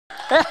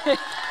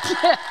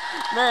Yeah,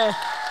 man.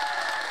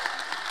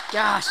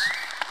 Gosh.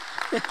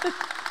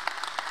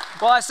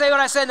 Well, I say what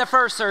I said in the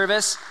first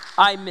service.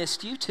 I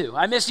missed you too.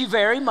 I missed you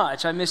very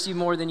much. I missed you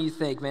more than you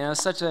think, man.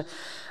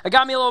 It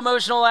got me a little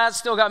emotional. That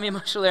still got me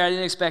emotional there. I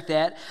didn't expect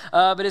that.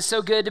 But it's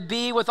so good to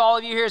be with all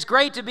of you here. It's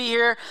great to be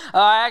here.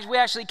 We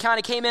actually kind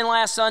of came in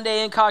last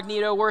Sunday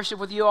incognito, worship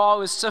with you all. It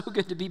was so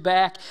good to be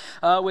back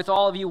with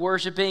all of you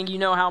worshiping. You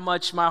know how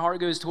much my heart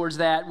goes towards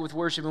that with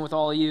worshiping with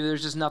all of you.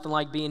 There's just nothing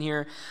like being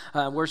here,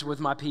 worship with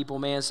my people,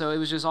 man. So it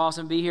was just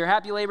awesome to be here.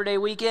 Happy Labor Day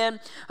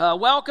weekend.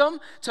 Welcome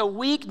to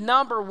week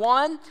number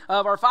 1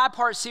 of our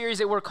 5-part series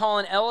that we're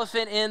calling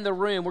Elephant in the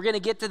Room. We're going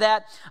to get to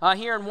that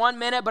here in 1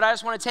 minute, but I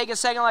just want to take a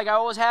second like I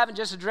always have and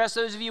just address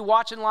those of you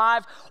watching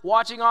live,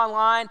 watching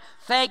online.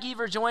 Thank you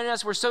for joining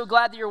us. We're so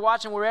glad that you're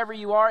watching wherever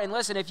you are. And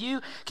listen, if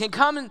you can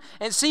come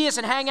and see us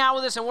and hang out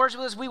with us and worship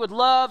with us, we would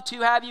love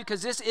to have you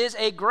because this is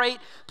a great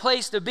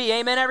place to be.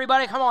 Amen,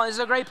 everybody? Come on, this is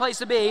a great place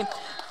to be.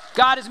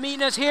 God is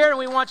meeting us here, and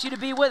we want you to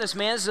be with us,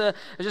 man. It's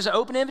just an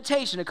open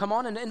invitation to come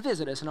on and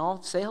visit us, and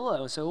I'll say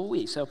hello, and so will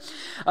we. So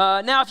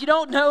now, if you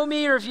don't know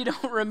me or if you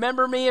don't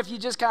remember me, if you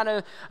just kind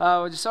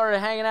of started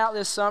hanging out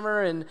this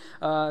summer, and,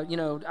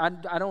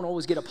 I don't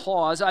always get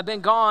applause. I've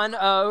been gone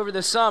over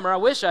the summer. I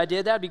wish I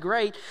did. That'd be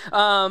great.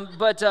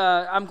 But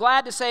I'm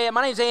glad to say,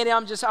 my name's Andy.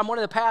 I'm one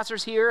of the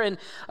pastors here, and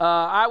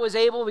I was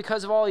able,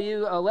 because of all of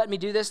you letting me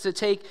do this, to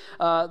take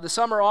the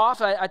summer off.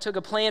 I took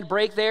a planned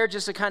break there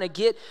just to kind of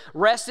get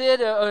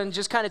rested, and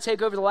just kind of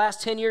take over the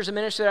last 10 years of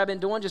ministry that I've been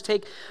doing,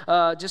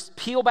 just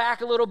peel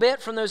back a little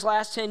bit from those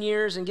last 10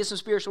 years and get some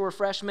spiritual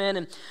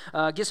refreshment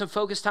and get some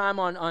focus time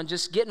on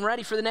just getting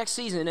ready for the next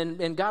season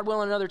and God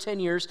willing another 10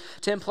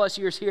 plus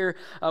years here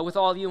with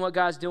all of you and what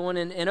God's doing.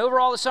 And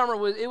overall the summer,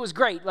 it was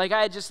great. Like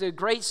I had just a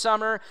great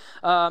summer.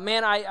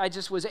 Man, I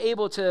just was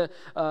able to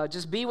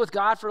just be with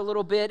God for a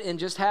little bit and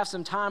just have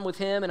some time with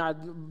Him, and I,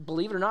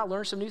 believe it or not,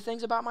 learned some new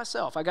things about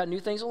myself. I got new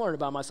things to learn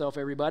about myself,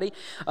 everybody.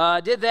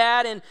 Did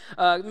that, and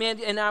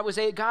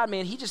God,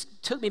 man, He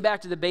just took me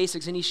back to the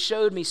basics, and He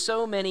showed me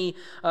so many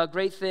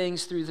great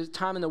things through the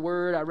time in the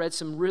Word. I read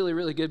some really,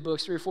 really good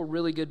books, 3 or 4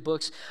 really good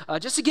books,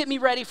 just to get me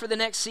ready for the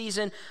next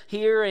season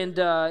here. And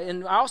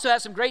I also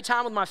had some great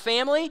time with my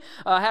family.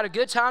 Had a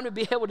good time to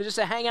be able to just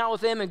hang out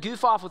with them and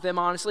goof off with them,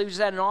 honestly. We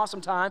just had an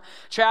awesome time.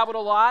 Traveled a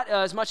lot,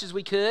 as much as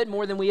we could,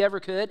 more than we ever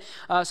could.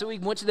 So we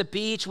went to the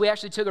beach. We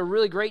actually took a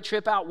really great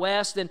trip out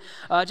west and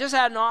just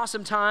had an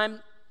awesome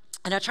time.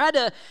 And I tried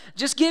to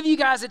just give you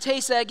guys a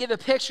taste of that, give a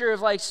picture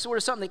of like sort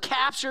of something that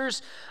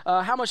captures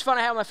how much fun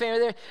I have with my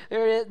family.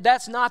 There it is.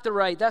 That's not the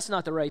right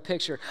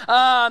picture.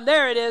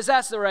 There it is.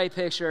 That's the right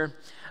picture.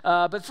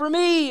 But for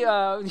me,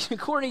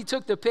 Courtney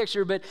took the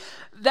picture, but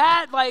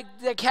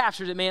that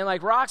captures it, man.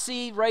 Like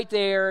Roxy right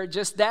there,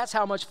 just that's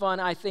how much fun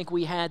I think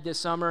we had this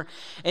summer.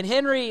 And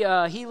Henry,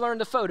 he learned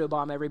to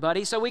photobomb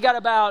everybody. So we got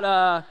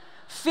about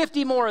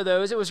 50 more of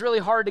those. It was really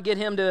hard to get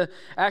him to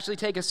actually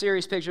take a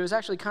serious picture. It was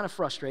actually kind of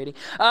frustrating.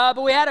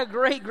 But we had a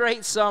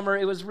great summer.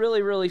 It was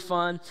really, really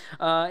fun.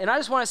 And I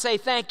just want to say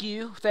thank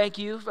you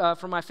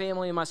for my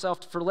family and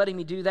myself for letting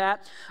me do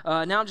that.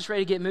 Now I'm just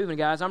ready to get moving,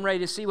 guys. I'm ready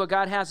to see what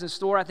God has in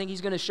store. I think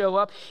He's going to show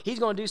up. He's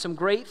going to do some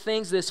great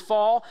things this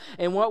fall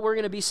and what we're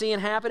going to be seeing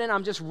happening.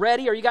 I'm just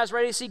ready. Are you guys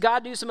ready to see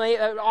God do some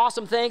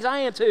awesome things? I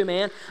am too,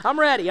 man. I'm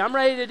ready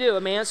to do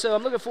it, man. So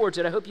I'm looking forward to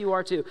it. I hope you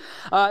are too.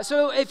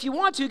 So if you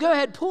want to, go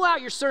ahead, pull out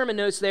your sermon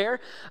notes there.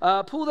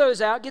 Pull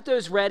those out. Get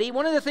those ready.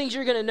 One of the things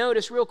you're going to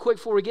notice real quick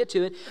before we get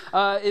to it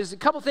is a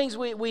couple things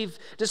we've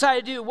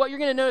decided to do. What you're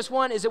going to notice,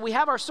 one, is that we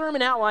have our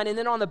sermon outline, and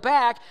then on the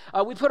back,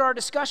 we put our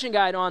discussion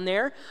guide on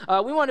there.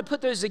 We want to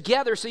put those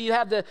together so you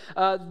have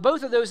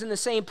both of those in the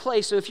same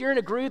place. So if you're in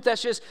a group,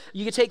 that's just,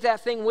 you can take that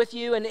thing with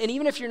you. And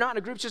even if you're not in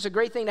a group, it's just a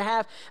great thing to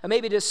have and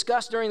maybe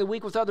discuss during the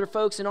week with other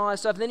folks and all that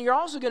stuff. And then you're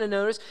also going to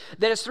notice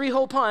that it's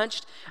 3-hole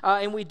punched,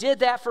 and we did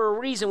that for a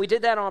reason. We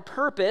did that on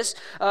purpose.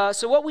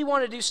 So what we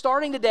want to do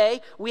starting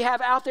today, we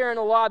have out there in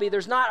the lobby,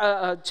 there's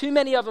not too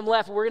many of them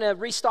left. We're going to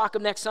restock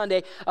them next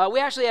Sunday. We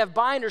actually have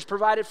binders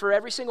provided for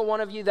every single one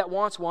of you that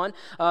wants one.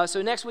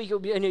 So next week,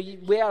 we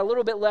had a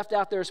little bit left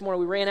out there this morning.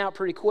 We ran out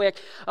pretty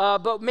quick.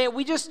 But man,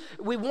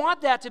 we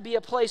want that to be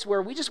a place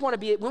where we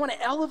want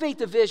to elevate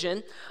the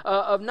vision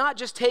of not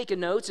just taking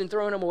notes and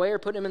throwing them away or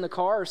putting them in the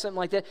car or something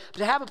like that, but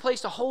to have a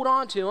place to hold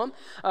on to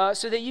them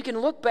so that you can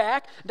look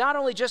back, not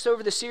only just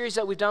over the series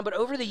that we've done, but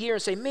over the year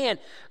and say, man,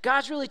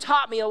 God's really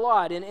taught me a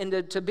lot.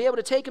 And to be able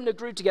to take them to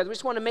group together. We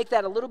just want to make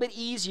that a little bit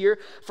easier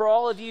for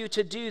all of you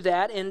to do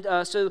that.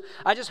 And so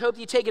I just hope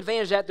you take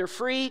advantage of that. They're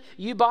free.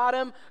 You bought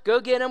them. Go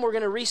get them. We're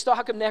going to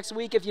restock them next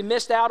week if you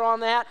missed out on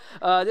that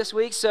this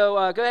week.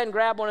 So go ahead and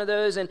grab one of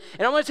those. And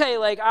I'm going to tell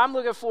you, I'm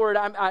looking forward.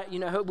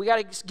 We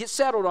got to get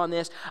settled on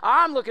this.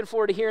 I'm looking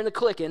forward to hearing the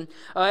clicking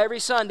every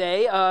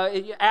Sunday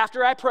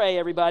after I pray,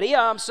 everybody.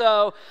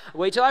 So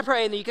wait till I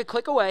pray, and then you can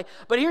click away.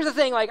 But here's the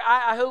thing.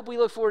 I hope we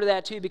look forward to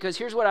that too, because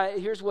here's what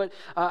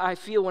I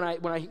feel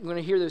when when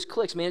I hear those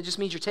clicks, man, it just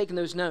means you're taking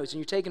those notes and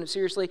you're taking them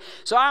seriously.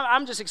 So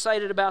I'm just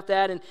excited about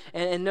that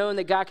and knowing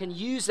that God can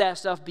use that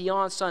stuff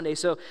beyond Sunday.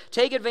 So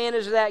take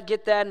advantage of that,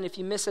 get that, and if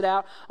you miss it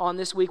out on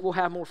this week, we'll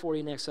have more for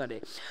you next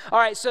Sunday. All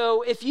right,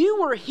 so if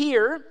you were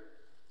here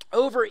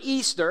over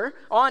Easter,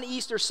 on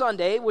Easter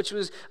Sunday, which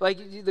was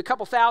like the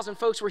couple thousand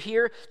folks were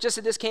here just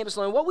at this campus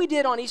alone. What we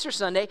did on Easter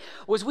Sunday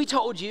was we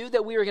told you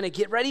that we were going to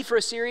get ready for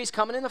a series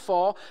coming in the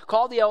fall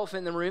called The Elephant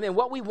in the Room. And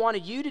what we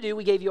wanted you to do,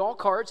 we gave you all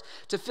cards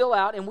to fill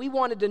out, and we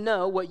wanted to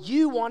know what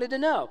you wanted to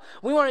know.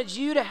 We wanted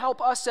you to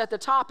help us set the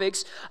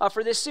topics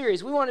for this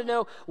series. We wanted to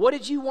know, what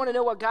did you want to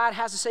know what God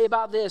has to say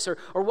about this, or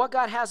what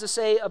God has to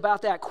say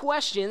about that,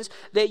 questions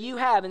that you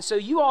have. And so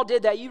you all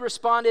did that. You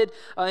responded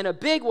in a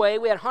big way.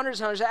 We had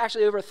hundreds and hundreds,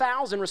 actually over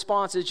 1,000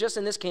 responses just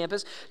in this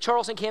campus.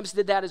 Charleston campus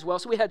did that as well.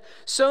 So we had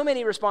so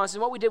many responses.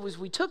 And what we did was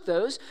we took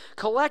those,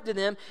 collected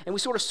them, and we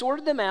sort of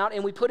sorted them out,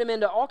 and we put them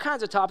into all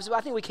kinds of topics. I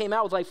think we came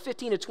out with like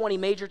 15 to 20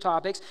 major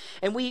topics,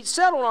 and we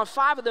settled on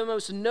 5 of the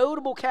most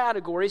notable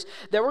categories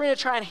that we're going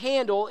to try and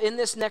handle in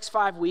this next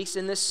 5 weeks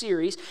in this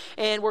series.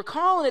 And we're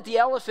calling it The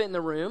Elephant in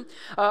the Room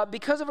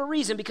because of a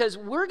reason, because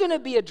we're going to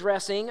be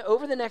addressing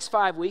over the next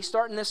 5 weeks,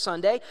 starting this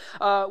Sunday,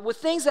 with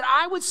things that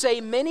I would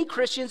say many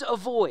Christians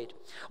avoid,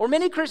 or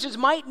many Christians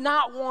might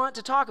not want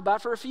to talk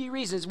about for a few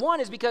reasons.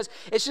 One is because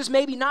it's just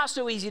maybe not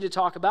so easy to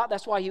talk about.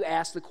 That's why you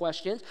ask the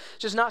questions.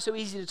 It's just not so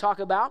easy to talk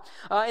about.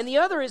 And the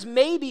other is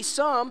maybe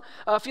some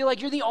feel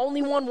like you're the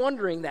only one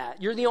wondering that.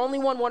 You're the only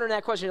one wondering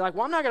that question. You're like,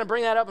 well, I'm not going to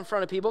bring that up in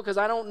front of people because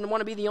I don't want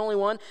to be the only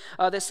one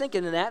that's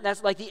thinking of that.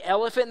 That's like the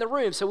elephant in the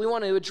room. So we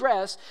want to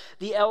address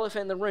the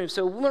elephant in the room.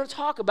 So we want to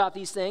talk about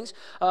these things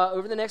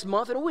over the next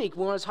month and a week.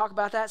 We want to talk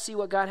about that, see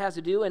what God has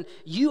to do. And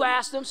you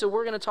asked them, so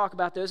we're going to talk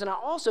about those. And I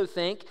also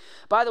think,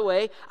 by the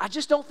way, I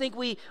just don't think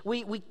we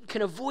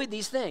can avoid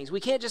these things. We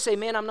can't just say,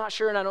 man, I'm not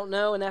sure and I don't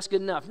know, and that's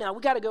good enough. No,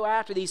 we got to go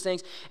after these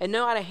things and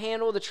know how to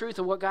handle the truth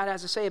of what God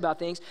has to say about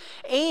things.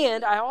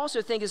 And I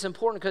also think it's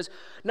important because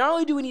not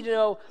only do we need to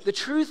know the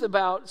truth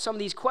about some of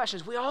these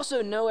questions, we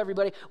also know,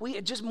 everybody, we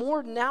just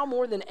more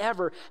than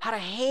ever, how to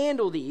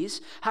handle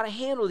these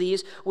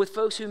with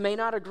folks who may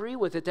not agree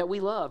with it that we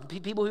love,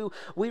 people who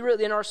we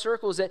really in our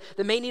circles that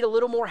may need a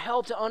little more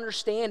help to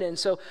understand it. And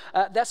so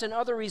that's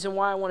another reason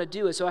why I want to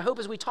do it. So I hope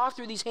as we talk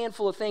through these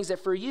handful of things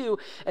that for you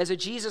as a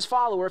Jesus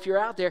follower, if you're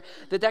out there,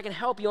 that can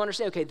help you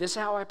understand, okay, this is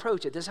how I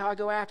approach it. This is how I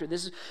go after it.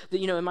 This is,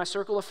 in my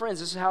circle of friends,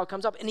 this is how it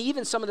comes up. And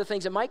even some of the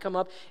things that might come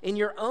up in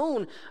your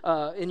own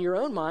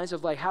minds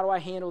of like, how do I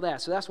handle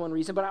that? So that's one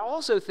reason. But I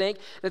also think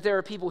that there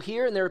are people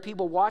here and there are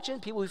people watching,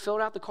 people who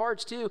filled out the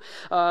cards too,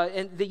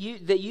 and that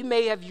you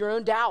may have your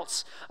own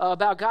doubts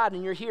about God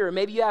and you're here. Or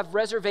maybe you have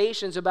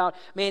reservations about,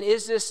 man,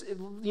 is this,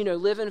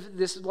 living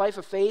this life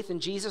of faith in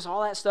Jesus,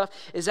 all that stuff,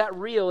 is that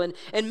real? And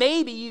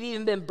maybe you've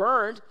even been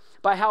burned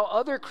by how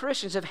other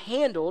Christians have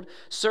handled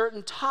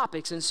certain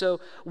topics. And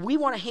so we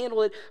want to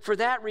handle it for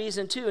that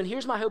reason too. And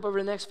here's my hope over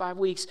the next 5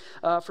 weeks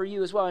for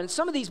you as well. And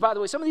some of these, by the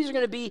way, some of these are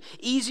going to be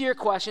easier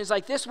questions.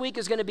 Like this week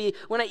is going to be,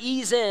 when I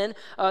ease in,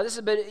 this is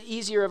a bit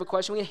easier of a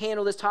question. We can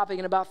handle this topic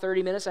in about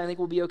 30 minutes. I think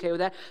we'll be okay with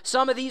that.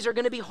 Some of these are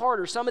going to be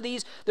harder. Some of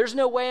these, there's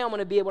no way I'm going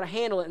to be able to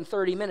handle it in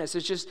 30 minutes.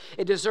 It's just,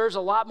 it deserves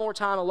a lot more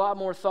time, a lot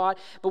more thought,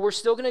 but we're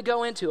still going to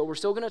go into it. We're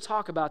still going to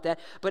talk about that.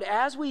 But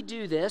as we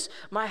do this,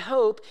 my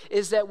hope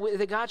is that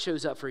God shows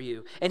up for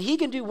you. And he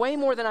can do way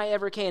more than I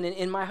ever can.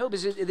 And my hope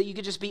is that you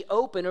could just be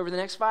open over the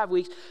next 5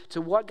 weeks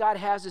to what God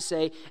has to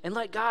say and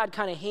let God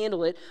kind of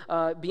handle it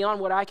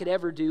beyond what I could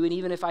ever do. And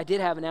even if I did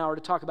have an hour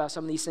to talk about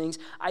some of these things,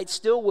 I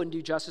still wouldn't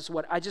do justice to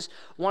what I just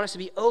want us to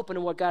be open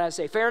to what God has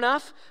to say. Fair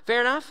enough?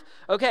 Fair enough?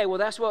 Okay, well,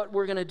 that's what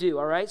we're going to do,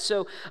 all right?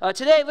 So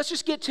today, let's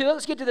just get to it.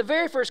 Let's get to the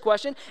very first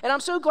question. And I'm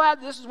so glad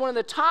that this is one of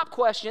the top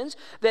questions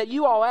that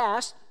you all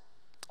asked.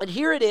 And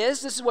here it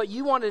is. This is what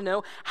you wanted to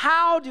know.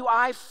 How do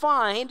I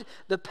find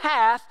the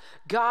path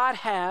God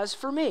has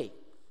for me?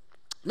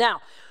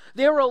 Now,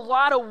 there were a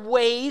lot of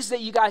ways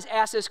that you guys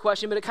asked this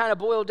question, but it kind of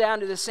boiled down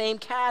to the same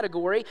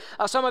category.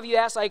 Some of you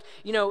asked, like,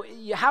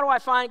 how do I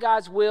find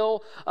God's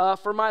will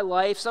for my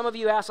life? Some of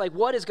you asked, like,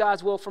 what is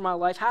God's will for my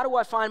life? How do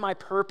I find my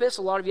purpose?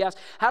 A lot of you asked,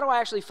 how do I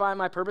actually find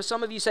my purpose?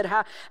 Some of you said,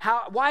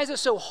 why is it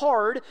so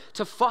hard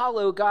to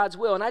follow God's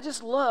will? And I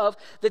just love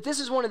that this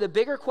is one of the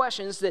bigger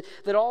questions that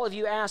all of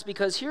you asked,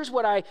 because here's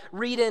what I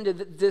read into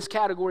this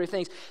category of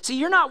things. See,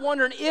 you're not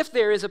wondering if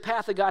there is a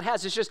path that God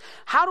has. It's just,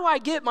 how do I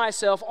get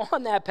myself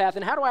on that path,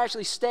 and how do I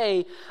actually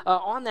stay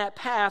on that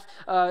path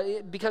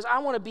because I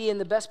want to be in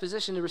the best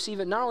position to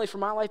receive it, not only for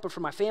my life, but for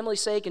my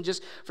family's sake and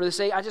just for the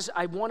sake,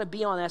 I want to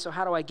be on that, so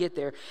how do I get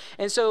there?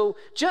 And so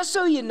just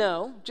so you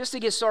know, just to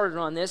get started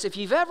on this, if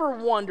you've ever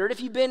wondered, if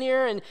you've been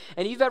here and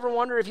you've ever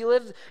wondered, if you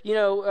live,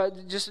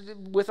 just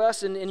with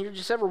us and you're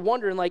just ever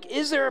wondering, like,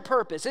 is there a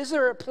purpose? Is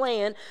there a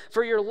plan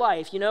for your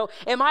life?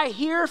 Am I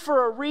here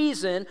for a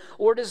reason,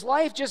 or does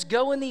life just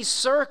go in these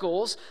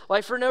circles,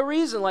 like for no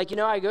reason? Like,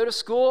 I go to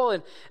school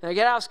and I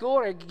get out of school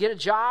and get a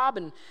job,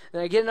 and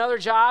then I get another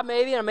job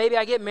maybe, and maybe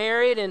I get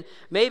married, and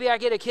maybe I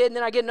get a kid, and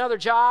then I get another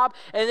job,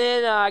 and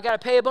then I got to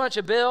pay a bunch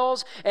of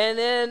bills, and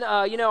then,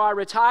 I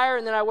retire,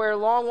 and then I wear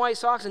long white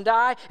socks and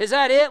die. Is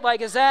that it?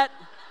 Like, is that...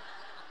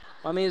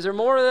 I mean, is there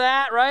more to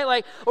that, right?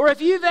 Like, or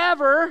if you've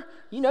ever,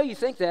 you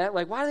think that,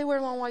 like, why do they wear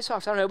long white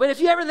socks? I don't know. But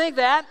if you ever think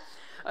that,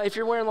 if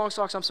you're wearing long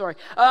socks, I'm sorry.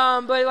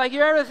 But like,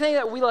 you ever think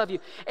that, we love you.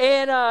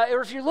 And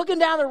or if you're looking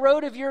down the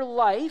road of your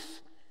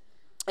life,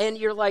 and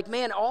you're like,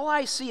 man, all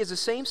I see is the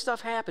same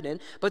stuff happening,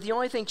 but the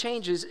only thing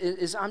changes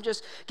is I'm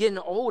just getting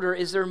older.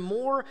 Is there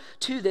more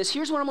to this?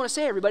 Here's what I'm going to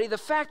say, everybody. The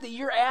fact that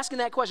you're asking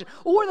that question,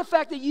 or the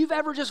fact that you've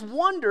ever just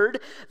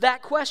wondered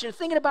that question,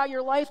 thinking about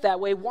your life that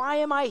way, why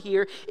am I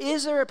here?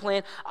 Is there a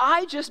plan?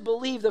 I just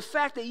believe the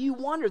fact that you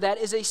wonder that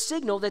is a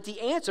signal that the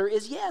answer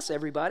is yes,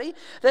 everybody,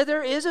 that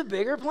there is a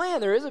bigger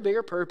plan. There is a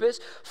bigger purpose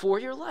for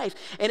your life.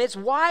 And it's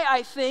why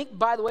I think,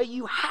 by the way,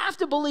 you have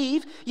to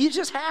believe, you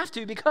just have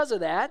to because of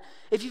that.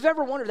 If you've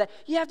ever wondered that,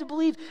 you have to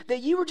believe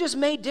that you were just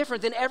made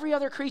different than every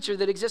other creature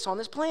that exists on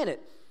this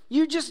planet.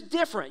 You're just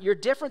different. You're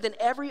different than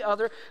every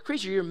other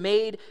creature. You're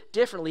made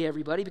differently,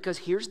 everybody, because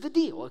here's the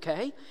deal,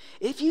 okay?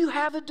 If you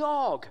have a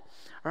dog,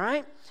 all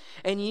right,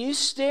 and you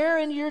stare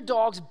into your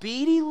dog's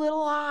beady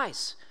little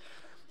eyes,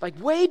 like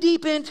way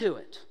deep into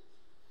it,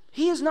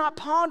 he is not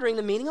pondering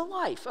the meaning of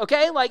life,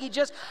 okay? Like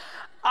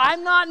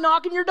I'm not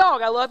knocking your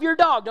dog. I love your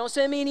dog. Don't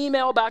send me an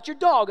email about your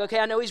dog, okay?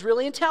 I know he's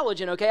really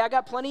intelligent, okay? I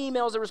got plenty of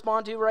emails to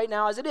respond to right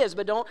now as it is,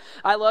 but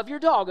I love your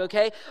dog,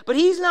 okay? But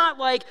he's not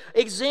like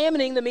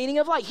examining the meaning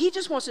of life. He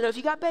just wants to know if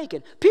you got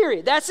bacon,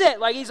 period. That's it.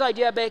 Like, he's like,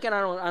 do you have bacon?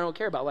 I don't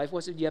care about life.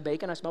 Do you have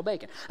bacon? I smell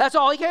bacon. That's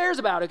all he cares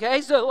about,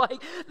 okay? So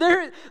like,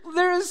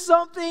 there is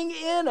something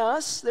in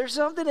us. There's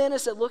something in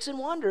us that looks and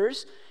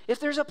wonders if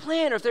there's a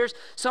plan, or if there's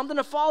something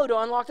to follow to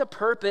unlock the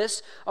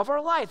purpose of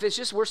our life. It's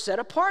just we're set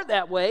apart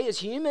that way as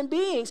human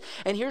beings.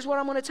 And here's what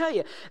I'm going to tell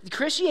you.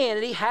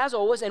 Christianity has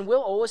always and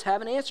will always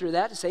have an answer to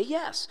that, to say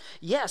yes.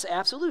 Yes,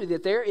 absolutely,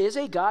 that there is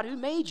a God who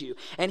made you,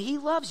 and he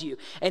loves you,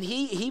 and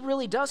he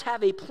really does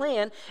have a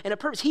plan and a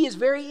purpose. He is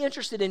very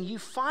interested in you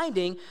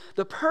finding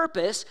the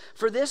purpose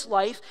for this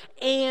life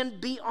and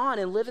beyond,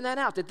 and living that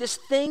out. That this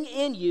thing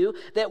in you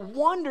that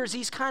wonders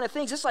these kind of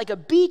things, it's like a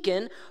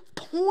beacon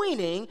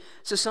pointing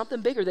to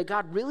something bigger that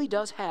God really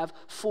does have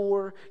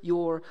for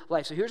your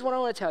life. So here's what I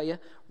want to tell you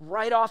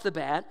right off the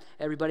bat,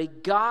 everybody.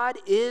 God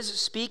is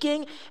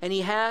speaking, and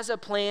he has a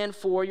plan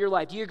for your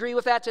life. Do you agree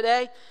with that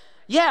today?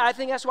 Yeah, I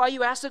think that's why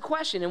you asked the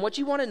question. And what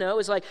you want to know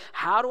is like,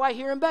 how do I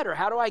hear him better?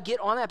 How do I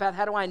get on that path?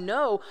 How do I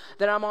know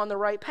that I'm on the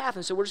right path?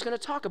 And so we're just going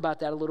to talk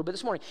about that a little bit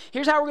this morning.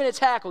 Here's how we're going to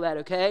tackle that,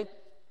 okay?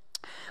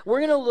 We're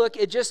going to look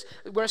at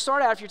we're going to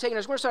start out, if you're taking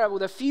us, we're going to start out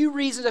with a few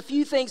reasons, a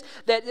few things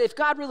that if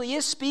God really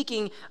is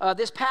speaking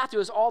this path to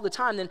us all the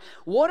time, then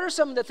what are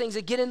some of the things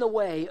that get in the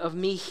way of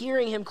me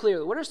hearing him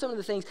clearly? What are some of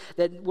the things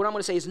that, what I'm going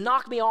to say is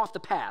knock me off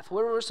the path?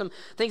 What are some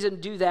things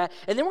that do that?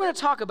 And then we're going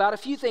to talk about a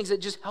few things that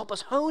just help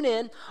us hone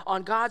in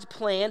on God's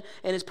plan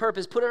and his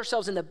purpose, put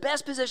ourselves in the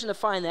best position to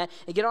find that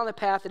and get on the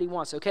path that he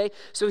wants, okay?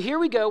 So here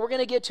we go. We're going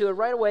to get to it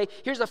right away.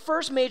 Here's the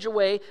first major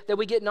way that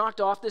we get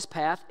knocked off this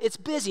path. It's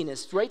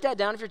busyness. Write that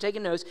down if you're taking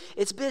notes.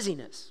 It's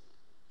busyness.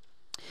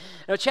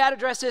 Now, Chad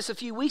addressed this a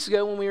few weeks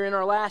ago when we were in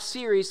our last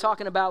series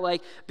talking about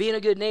like being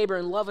a good neighbor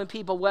and loving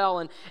people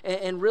well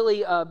and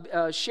really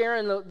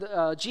sharing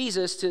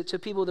Jesus to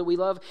people that we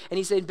love. And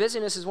he said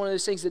busyness is one of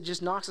those things that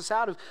just knocks us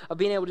out of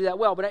being able to do that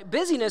well. But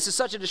busyness is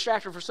such a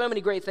distractor for so many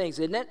great things,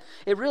 isn't it?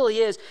 It really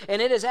is.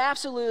 And it is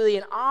absolutely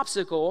an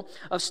obstacle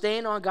of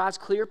staying on God's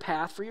clear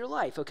path for your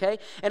life, okay?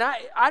 And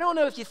I don't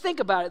know if you think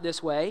about it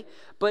this way,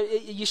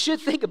 but you should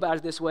think about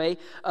it this way.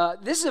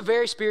 This is a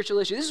very spiritual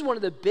issue. This is one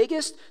of the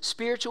biggest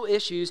spiritual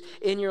issues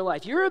in your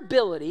life. Your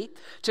ability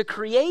to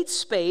create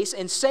space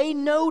and say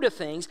no to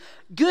things,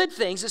 good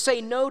things, to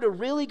say no to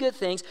really good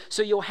things,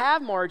 so you'll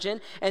have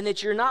margin and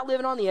that you're not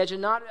living on the edge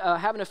and not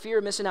having a fear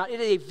of missing out. It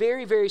is a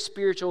very, very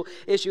spiritual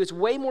issue. It's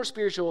way more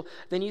spiritual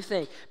than you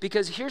think.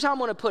 Because here's how I'm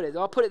going to put it.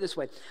 I'll put it this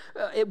way.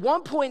 At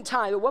what point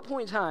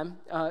in time,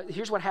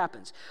 here's what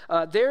happens.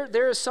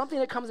 There is something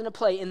that comes into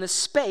play in the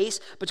space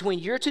between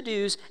your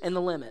to-dos and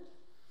the limit.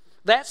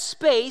 That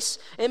space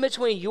in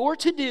between your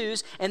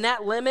to-dos and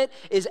that limit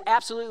is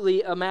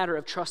absolutely a matter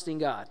of trusting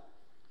God.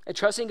 And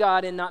trusting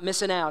God and not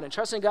missing out. And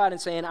trusting God and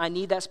saying, I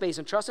need that space.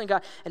 And trusting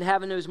God and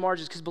having those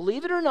margins. Because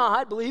believe it or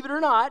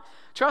not,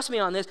 trust me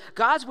on this,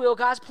 God's will,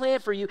 God's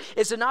plan for you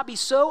is to not be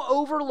so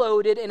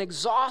overloaded and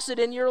exhausted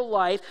in your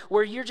life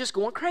where you're just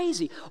going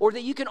crazy. Or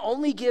that you can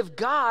only give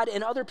God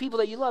and other people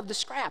that you love the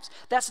scraps.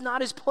 That's not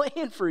his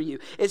plan for you.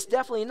 It's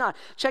definitely not.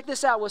 Check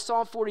this out, what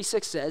Psalm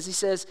 46 says. He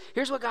says,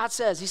 here's what God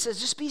says. He says,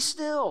 just be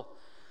still.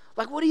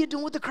 Like, what are you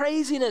doing with the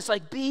craziness?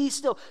 Like, be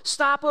still.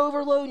 Stop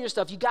overloading your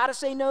stuff. You got to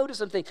say no to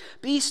some things.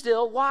 Be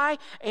still. Why?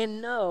 And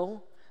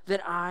know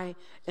that I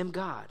am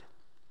God.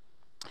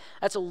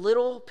 That's a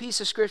little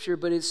piece of scripture,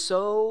 but it's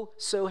so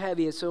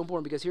heavy. It's so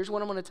important because here's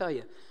what I'm going to tell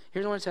you.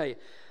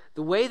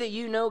 The way that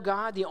you know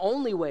God, the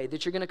only way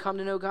that you're going to come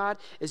to know God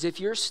is if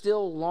you're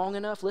still long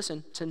enough,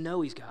 listen, to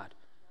know he's God.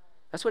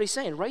 That's what he's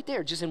saying right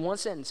there, just in one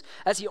sentence.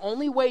 That's the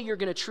only way you're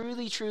going to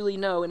truly, truly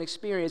know and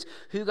experience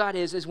who God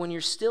is when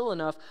you're still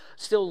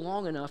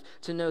long enough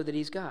to know that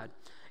he's God.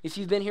 If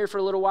you've been here for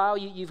a little while,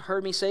 you've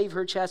heard me say, you've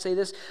heard Chad say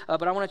this,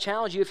 but I want to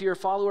challenge you, if you're a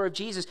follower of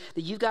Jesus,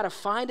 that you've got to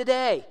find a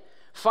day.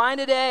 Find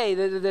a day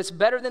that's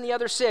better than the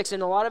other 6,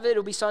 and a lot of it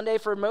will be Sunday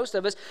for most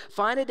of us.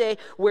 Find a day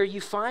where you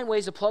find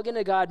ways to plug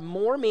into God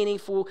more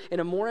meaningful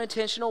in a more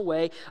intentional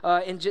way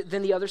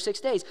than the other 6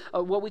 days.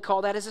 What we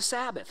call that is a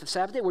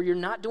Sabbath day where you're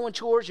not doing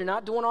chores, you're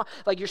not doing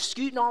you're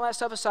scooting all that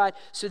stuff aside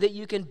so that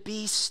you can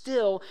be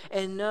still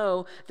and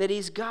know that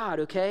he's God,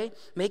 okay?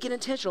 Make it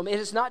intentional. And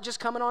it's not just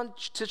coming on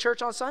to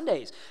church on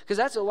Sundays, because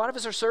that's a lot of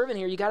us are serving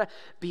here. You got to,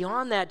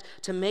 beyond that,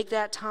 to make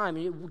that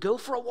time. Go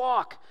for a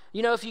walk.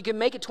 If you can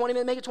make it 20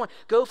 minutes, make it 20.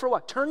 Go for a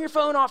walk. Turn your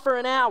phone off for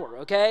an hour,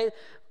 okay?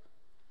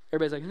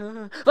 Everybody's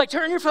like,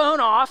 turn your phone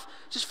off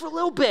just for a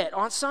little bit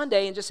on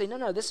Sunday and just say,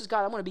 no, this is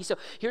God. I'm going to be still.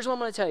 Here's what I'm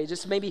going to tell you.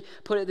 Just maybe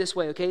put it this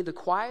way, okay? The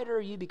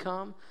quieter you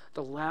become,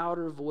 the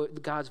louder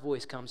God's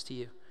voice comes to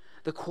you.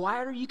 The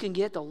quieter you can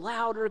get, the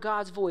louder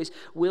God's voice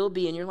will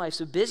be in your life.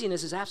 So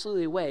busyness is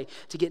absolutely a way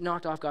to get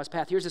knocked off God's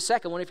path. Here's the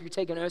second one, if you're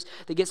taking notes,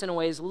 that gets in the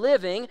way, is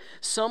living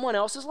someone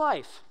else's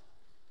life.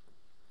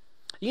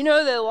 You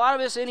know that a lot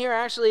of us in here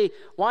actually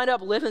wind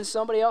up living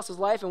somebody else's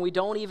life and we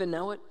don't even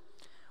know it?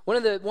 One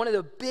of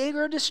the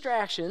bigger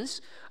distractions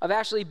of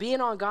actually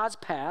being on God's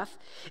path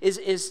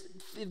is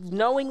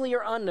knowingly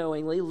or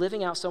unknowingly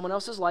living out someone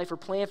else's life or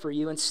plan for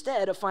you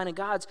instead of finding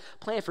God's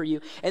plan for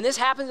you. And this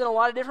happens in a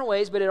lot of different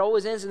ways, but it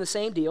always ends in the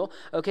same deal.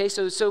 Okay,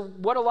 so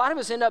what a lot of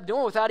us end up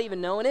doing without even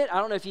knowing it, I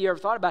don't know if you ever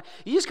thought about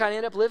it, you just kind of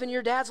end up living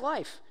your dad's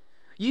life.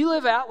 You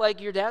live out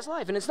like your dad's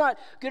life. And it's not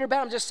good or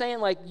bad. I'm just saying,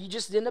 like, you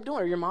just end up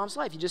doing it, or your mom's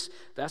life.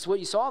 That's what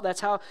you saw. That's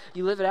how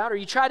you live it out. Or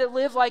you try to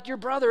live like your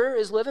brother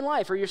is living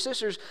life, or your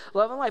sister's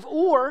living life.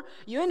 Or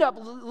you end up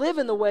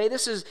living the way,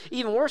 this is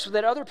even worse,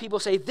 that other people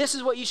say, this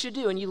is what you should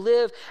do. And you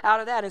live out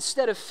of that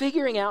instead of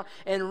figuring out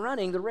and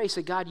running the race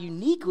that God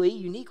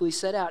uniquely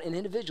set out and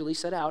individually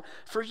set out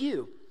for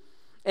you.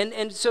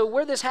 And so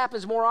where this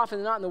happens more often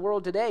than not in the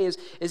world today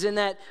is in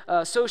that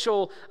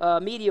social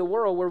media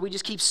world where we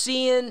just keep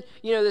seeing,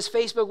 this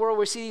Facebook world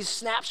where we see these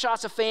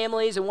snapshots of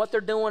families and what they're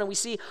doing, and we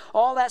see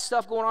all that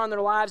stuff going on in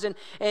their lives. And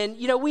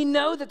we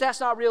know that that's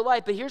not real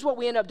life, but here's what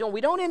we end up doing. We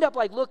don't end up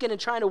like looking and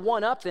trying to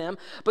one-up them,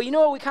 but you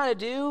know what we kind of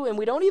do, and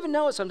we don't even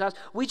know it sometimes?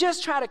 We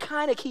just try to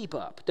kind of keep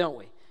up, don't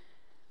we?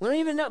 We don't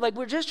even know,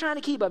 we're just trying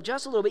to keep up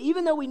just a little bit.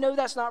 Even though we know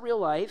that's not real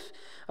life,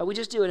 we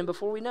just do it. And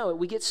before we know it,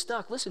 we get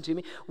stuck, listen to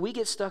me, we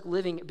get stuck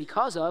living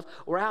because of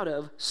or out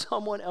of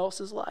someone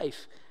else's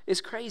life. It's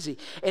crazy.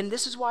 And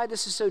this is why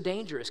this is so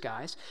dangerous,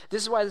 guys.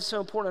 This is why this is so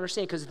important to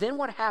understand, because then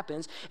what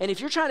happens, and if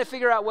you're trying to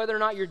figure out whether or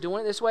not you're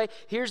doing it this way,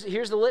 here's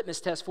the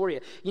litmus test for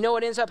you. You know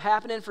what ends up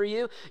happening for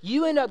you?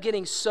 You end up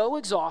getting so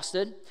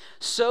exhausted,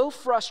 so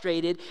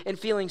frustrated, and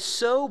feeling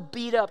so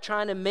beat up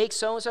trying to make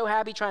so-and-so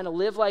happy, trying to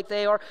live like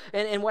they are.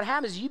 And what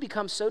happens is you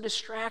become so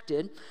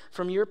distracted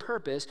from your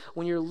purpose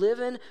when you're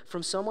living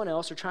from someone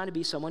else or trying to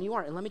be someone you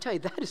aren't. And let me tell you,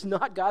 that is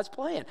not God's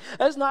plan.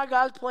 That is not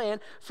God's plan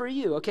for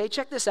you, okay?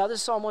 Check this out. This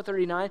is Psalm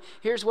 139.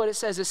 Here's what it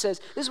says. It says,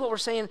 this is what we're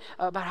saying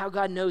about how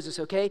God knows us,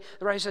 okay?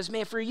 The writer says,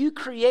 man, for you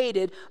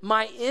created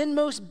my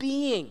inmost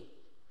being.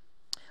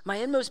 My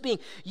inmost being.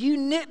 You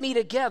knit me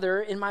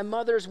together in my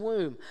mother's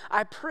womb.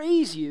 I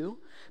praise you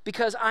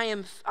because I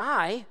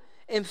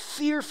am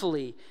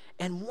fearfully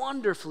and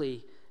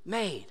wonderfully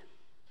made.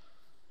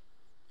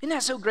 Isn't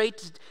that so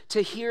great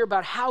to hear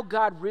about how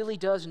God really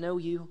does know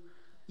you?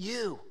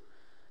 You.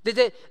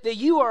 That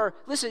you are,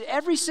 listen,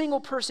 every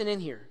single person in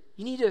here,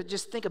 you need to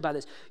just think about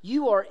this.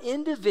 You are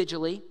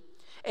individually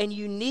and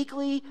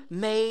uniquely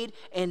made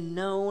and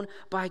known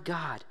by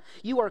God.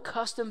 You are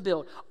custom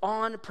built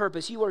on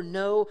purpose. You are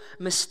no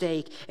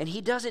mistake. And he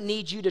doesn't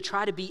need you to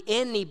try to be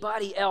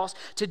anybody else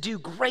to do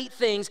great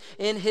things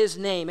in his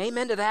name.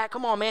 Amen to that.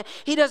 Come on, man.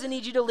 He doesn't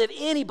need you to live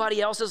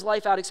anybody else's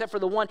life out except for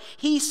the one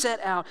he set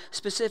out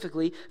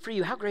specifically for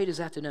you. How great is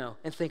that to know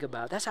and think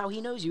about? That's how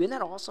he knows you. Isn't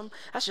that awesome?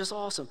 That's just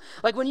awesome.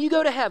 Like when you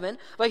go to heaven,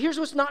 like here's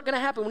what's not going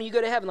to happen when you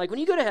go to heaven. Like when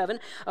you go to heaven,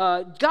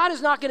 God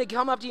is not going to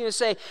come up to you and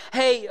say,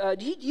 hey,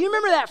 do you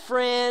remember that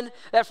friend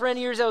of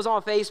yours that was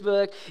on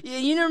Facebook?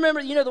 You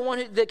remember, the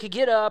one that could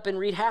get up and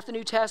read half the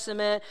New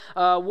Testament,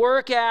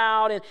 work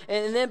out,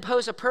 and then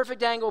post a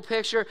perfect angle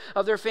picture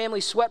of their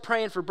family sweat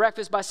praying for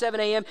breakfast by 7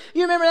 a.m.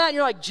 You remember that? And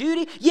you're like,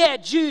 Judy? Yeah,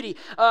 Judy.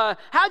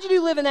 How'd you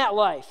do living that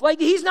life? Like,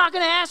 he's not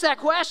going to ask that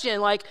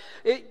question. Like,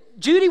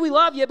 Judy, we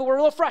love you, but we're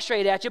a little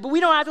frustrated at you, but we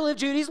don't have to live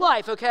Judy's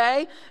life,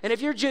 okay? And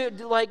if you're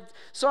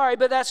sorry,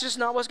 but that's just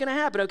not what's going to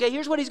happen, okay?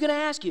 Here's what he's going to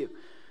ask you.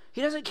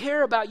 He doesn't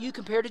care about you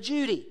compared to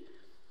Judy.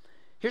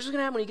 Here's what's going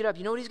to happen when you get up.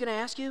 You know what he's going to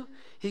ask you?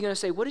 He's going to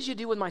say, what did you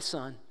do with my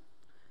son?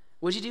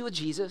 What did you do with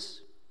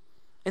Jesus?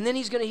 And then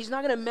he's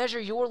not going to measure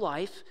your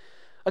life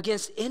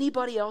against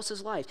anybody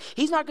else's life.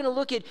 He's not going to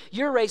look at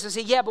your race and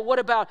say, yeah, but what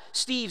about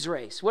Steve's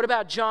race? What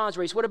about John's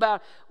race? What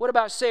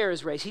about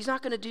Sarah's race? He's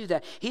not going to do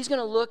that. He's going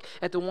to look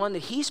at the one that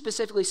he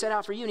specifically set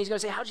out for you, and he's going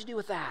to say, how'd you do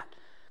with that?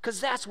 Because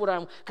that's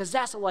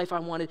the life I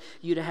wanted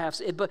you to have.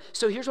 But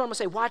so here's what I'm going to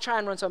say. Why try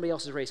and run somebody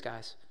else's race,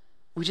 guys?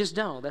 We just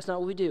don't. That's not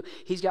what we do.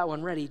 He's got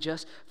one ready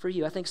just for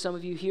you. I think some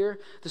of you here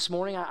this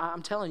morning,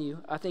 I'm telling you,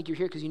 I think you're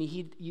here because you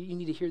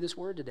need to hear this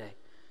word today.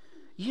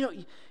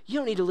 You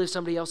don't need to live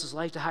somebody else's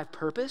life to have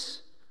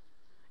purpose.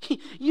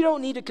 You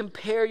don't need to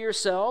compare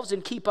yourselves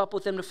and keep up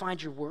with them to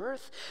find your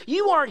worth.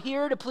 You aren't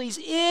here to please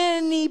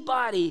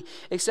anybody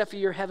except for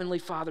your heavenly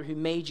Father who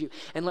made you.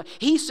 And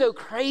he's so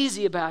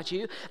crazy about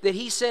you that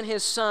he sent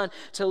his son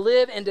to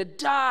live and to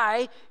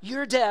die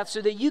your death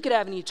so that you could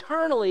have an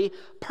eternally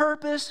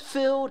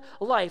purpose-filled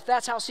life.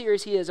 That's how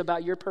serious he is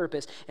about your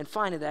purpose and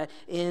finding that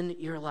in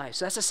your life.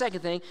 So that's the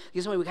second thing.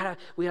 Because we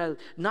gotta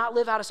not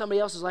live out of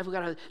somebody else's life. We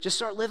gotta just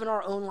start living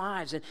our own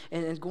lives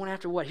and going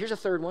after what? Here's a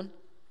third one.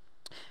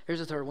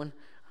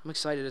 I'm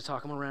excited to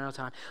talk. I'm going to run out of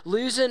time.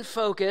 Losing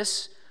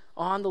focus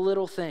on the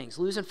little things.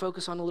 Losing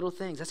focus on the little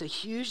things. That's a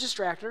huge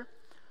distractor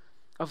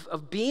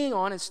of being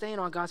on and staying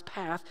on God's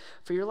path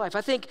for your life.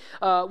 I think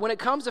when it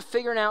comes to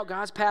figuring out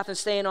God's path and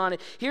staying on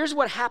it, here's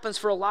what happens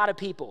for a lot of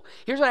people.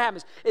 Here's what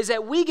happens is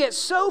that we get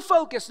so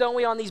focused, don't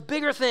we, on these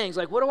bigger things,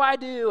 like what do I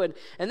do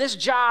and this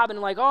job and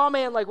like, oh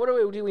man, like what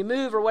do we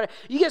move or whatever.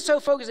 You get so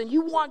focused and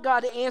you want God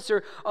to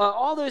answer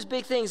all those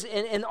big things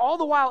and all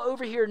the while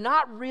over here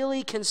not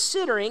really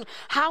considering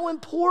how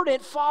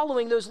important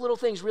following those little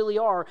things really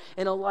are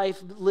in a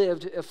life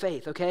lived of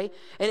faith, okay?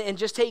 And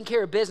just taking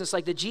care of business,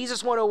 like the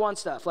Jesus 101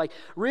 stuff, like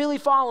really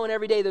following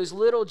every day those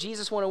little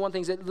Jesus 101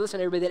 things that, listen,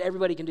 everybody, that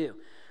everybody can do.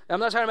 I'm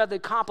not talking about the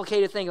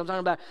complicated things. I'm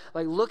talking about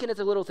like looking at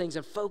the little things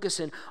and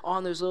focusing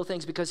on those little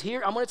things. Because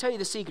here, I'm going to tell you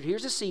the secret.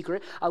 Here's the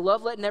secret. I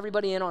love letting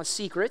everybody in on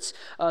secrets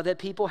that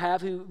people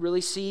have who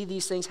really see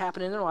these things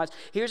happen in their lives.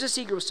 Here's the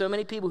secret with so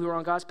many people who are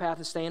on God's path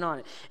and staying on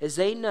it, is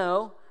they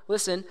know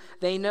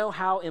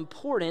how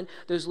important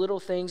those little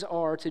things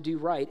are to do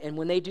right. And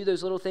when they do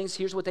those little things,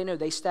 here's what they know.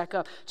 They stack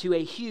up to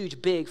a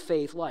huge, big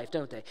faith life,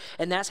 don't they?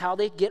 And that's how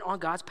they get on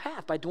God's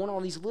path, by doing all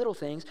these little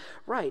things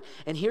right.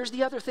 And here's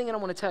the other thing that I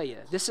want to tell you.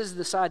 This is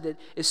the side that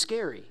is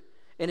scary.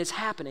 And it's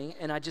happening,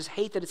 and I just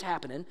hate that it's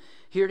happening.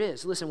 Here it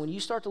is. Listen, when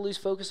you start to lose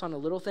focus on the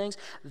little things,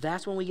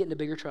 that's when we get into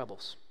bigger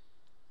troubles.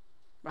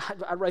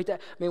 I'd write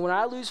that. I mean, when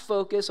I lose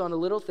focus on the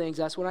little things,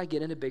 that's when I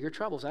get into bigger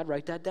troubles. I'd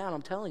write that down.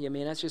 I'm telling you,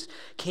 man, that's just,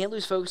 can't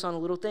lose focus on the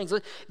little things.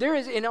 There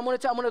is, and I'm going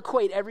to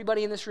equate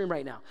everybody in this room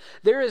right now.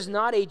 There is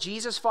not a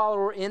Jesus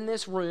follower in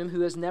this room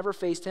who has never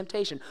faced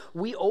temptation.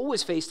 We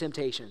always face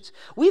temptations.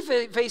 We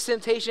face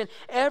temptation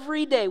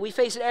every day. We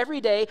face it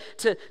every day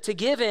to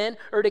give in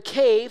or to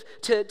cave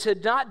to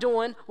not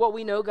doing what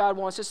we know God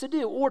wants us to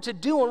do, or to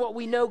doing what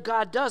we know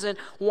God doesn't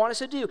want us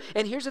to do.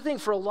 And here's the thing,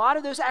 for a lot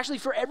of those, actually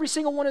for every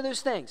single one of those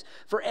things,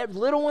 for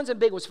little ones and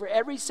big ones, for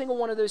every single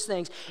one of those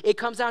things, it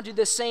comes down to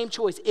the same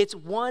choice. It's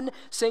one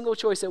single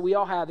choice that we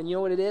all have, and you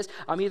know what it is?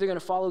 I'm either going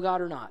to follow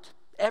God or not.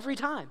 Every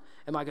time.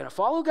 Am I going to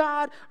follow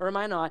God or am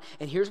I not?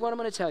 And here's what I'm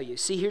going to tell you.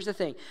 See, here's the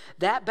thing.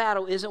 That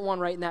battle isn't won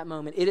right in that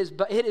moment. It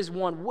is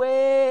won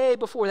way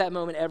before that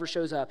moment ever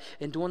shows up.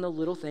 And doing the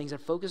little things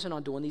and focusing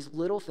on doing these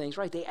little things,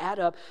 right? They add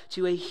up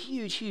to a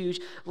huge, huge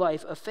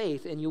life of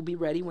faith, and you'll be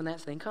ready when that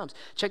thing comes.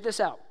 Check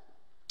this out.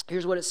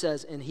 Here's what it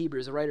says in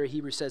Hebrews. The writer of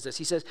Hebrews says this.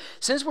 He says,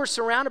 since we're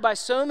surrounded by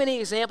so many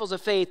examples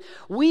of faith,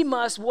 we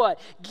must what?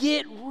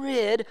 Get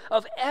rid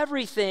of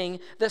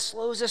everything that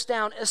slows us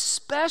down,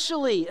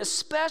 especially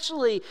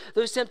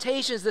those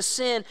temptations, the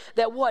sin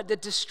that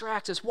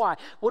distracts us. Why?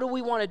 What do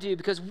we want to do?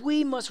 Because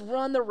we must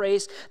run the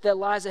race that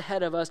lies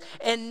ahead of us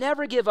and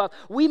never give up.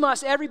 We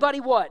must, everybody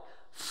what?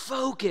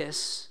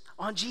 Focus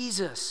on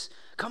Jesus.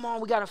 Come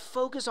on, we got to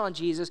focus on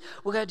Jesus.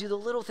 We got to do the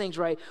little things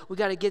right. We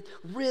got to get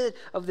rid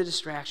of the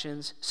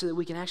distractions so that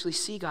we can actually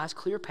see God's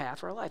clear path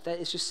for our life. That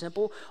is just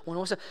simple. When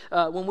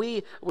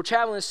we were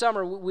traveling this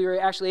summer, we were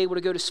actually able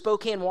to go to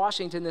Spokane,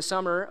 Washington this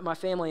summer, my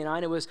family and I,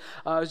 and it was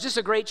just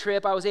a great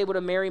trip. I was able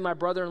to marry my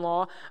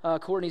brother-in-law,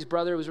 Courtney's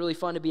brother. It was really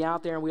fun to be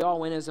out there, and we all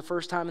went. It was the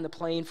first time in the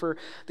plane for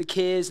the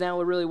kids. Now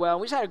we're really well.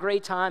 We just had a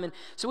great time, and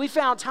so we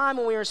found time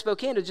when we were in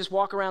Spokane to just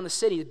walk around the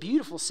city, the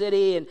beautiful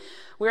city, and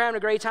we were having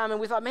a great time, and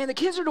we thought, man, the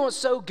kids are doing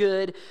so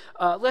good.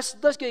 Let's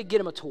go get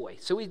them a toy.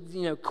 So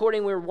Courtney,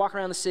 we were walking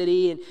around the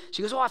city, and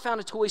she goes, oh, I found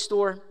a toy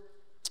store.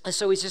 And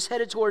so we just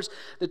headed towards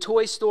the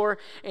toy store,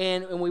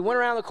 and we went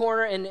around the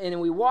corner, and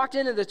we walked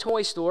into the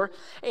toy store,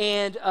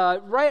 and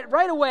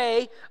right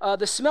away,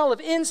 the smell of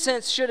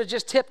incense should have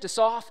just tipped us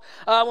off.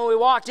 When we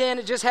walked in,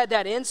 it just had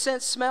that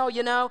incense smell,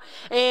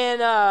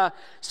 and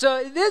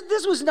so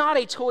this was not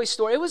a toy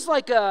store. It was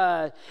like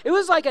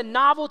a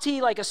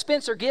novelty, like a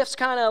Spencer Gifts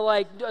kind of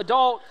like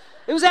adult.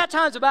 It was at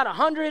times about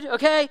 100,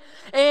 okay?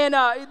 And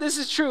this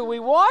is true. We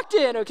walked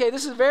in, okay?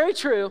 This is very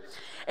true.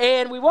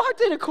 And we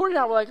walked in, and Courtney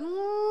and I were like,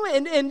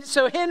 and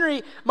so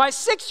Henry, my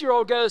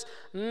 6-year-old, goes,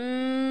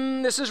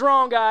 this is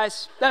wrong,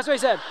 guys. That's what he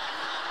said.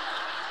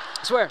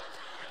 I swear.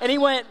 And he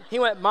went,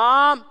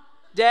 Mom,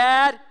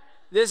 Dad,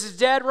 this is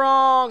dead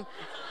wrong.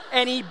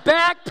 And he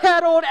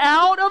backpedaled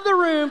out of the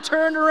room,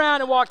 turned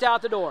around, and walked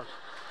out the door.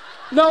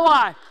 No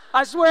lie.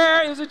 I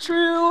swear it was a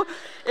true,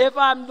 if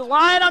I'm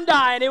lying, I'm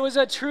dying. It was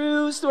a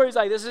true story. He's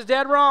like, this is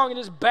dead wrong, and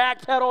just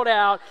backpedaled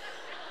out.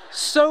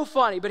 So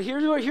funny. But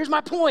here's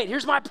my point.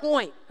 Here's my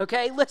point.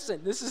 Okay,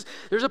 listen,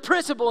 there's a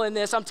principle in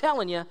this, I'm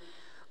telling you.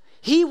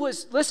 He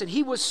was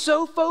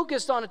so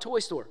focused on a toy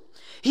store.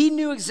 He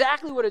knew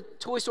exactly what a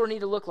toy store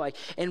needed to look like.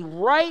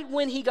 And right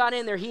when he got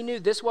in there, he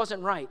knew this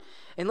wasn't right.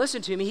 And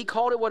listen to me, he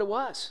called it what it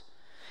was.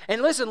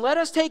 And listen, let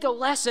us take a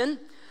lesson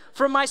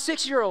from my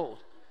 6-year-old.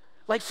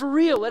 Like, for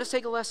real, let us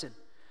take a lesson.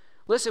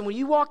 Listen, when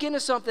you walk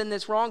into something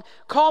that's wrong,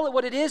 call it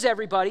what it is,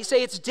 everybody.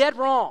 Say it's dead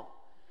wrong.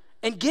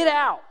 And get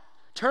out.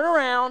 Turn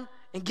around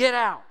and get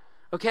out.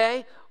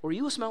 Okay? Or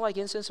you will smell like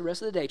incense the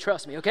rest of the day.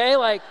 Trust me, okay?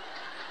 Like...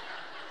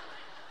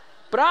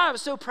 But I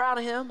was so proud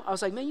of him. I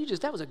was like, man,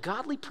 that was a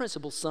godly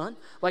principle, son.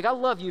 Like, I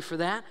love you for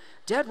that.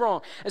 Dead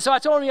wrong. And so I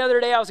told him the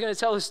other day I was going to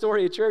tell this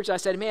story at church. I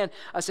said,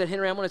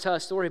 Henry, I'm going to tell a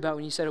story about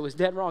when you said it was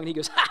dead wrong. And he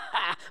goes, ha,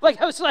 ha.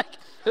 Like, I was like,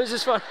 it was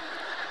just fun.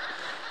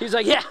 He was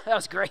like, yeah, that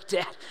was great,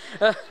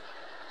 Dad.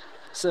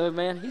 So,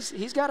 man,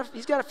 he's got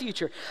a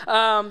future.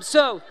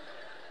 So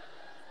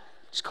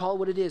just call it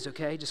what it is,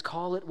 okay? Just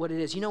call it what it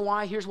is. You know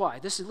why? Here's why.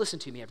 Listen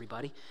to me,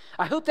 everybody.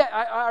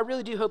 I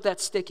really do hope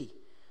that's sticky.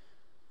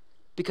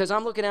 Because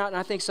I'm looking out and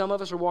I think some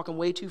of us are walking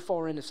way too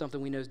far into something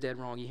we know is dead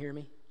wrong. You hear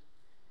me?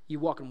 You're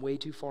walking way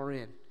too far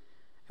in.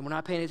 And we're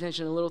not paying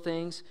attention to little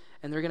things,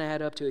 and they're going to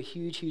add up to a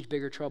huge, huge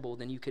bigger trouble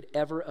than you could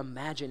ever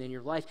imagine in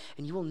your life.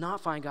 And you will not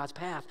find God's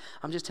path.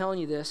 I'm just telling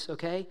you this,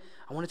 okay?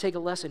 I want to take a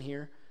lesson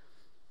here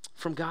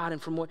from God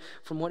and from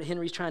what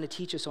Henry's trying to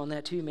teach us on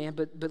that too, man.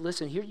 But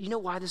listen, here, you know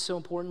why this is so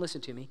important?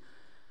 Listen to me.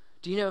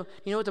 Do you know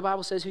what the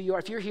Bible says who you are?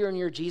 If you're here and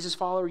you're a Jesus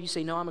follower, you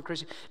say, no, I'm a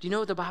Christian. Do you know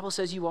what the Bible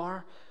says you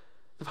are?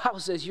 The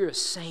Bible says you're a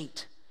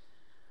saint,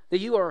 that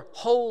you are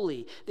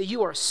holy, that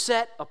you are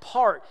set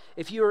apart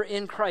if you are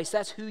in Christ.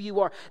 That's who you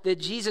are, that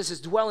Jesus is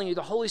dwelling in you.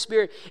 The Holy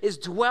Spirit is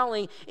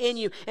dwelling in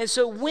you. And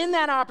so when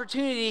that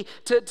opportunity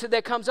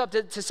that comes up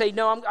to say,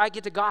 no, I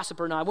get to gossip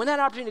or not, when that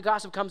opportunity to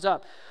gossip comes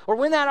up, or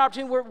when that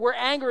opportunity where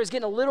anger is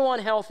getting a little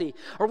unhealthy,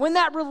 or when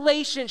that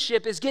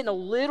relationship is getting a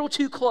little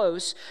too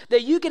close,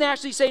 that you can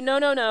actually say,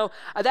 no,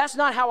 that's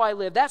not how I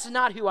live. That's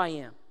not who I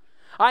am.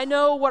 I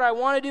know what I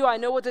want to do. I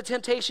know what the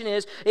temptation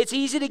is. It's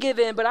easy to give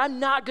in, but I'm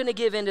not going to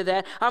give in to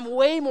that. I'm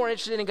way more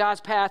interested in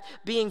God's path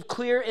being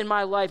clear in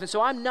my life, and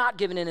so I'm not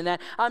giving in to that.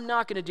 I'm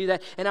not going to do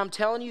that, and I'm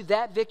telling you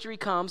that victory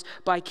comes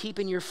by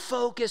keeping your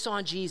focus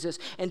on Jesus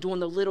and doing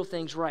the little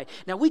things right.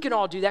 Now, we can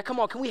all do that. Come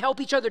on, can we help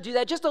each other do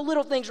that? Just the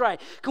little things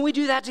right. Can we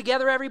do that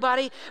together,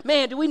 everybody?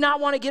 Man, do we not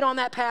want to get on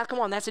that path? Come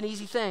on, that's an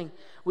easy thing.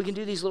 We can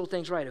do these little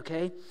things right,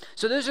 okay?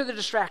 So those are the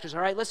distractors,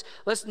 all right?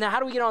 Let's now, how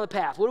do we get on the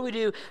path? What do we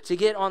do to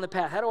get on the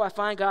path? How do I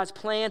find God's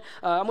plan?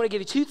 I'm going to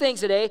give you 2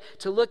 things today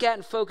to look at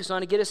and focus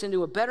on to get us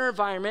into a better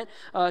environment,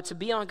 to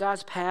be on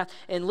God's path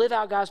and live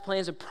out God's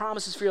plans and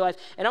promises for your life.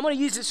 And I'm going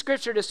to use this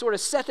scripture to sort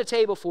of set the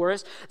table for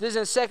us. This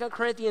is in 2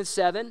 Corinthians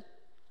 7.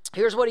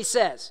 Here's what he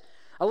says.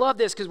 I love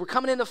this because we're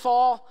coming in the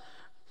fall.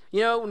 You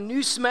know,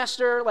 new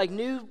semester, like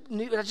new.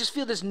 I just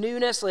feel this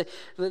newness like,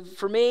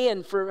 for me,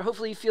 and for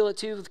hopefully you feel it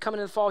too with coming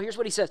in the fall. Here's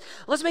what he says.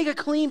 Let's make a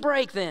clean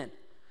break then.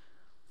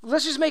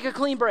 Let's just make a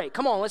clean break.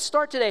 Come on, let's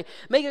start today.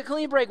 Make a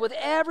clean break with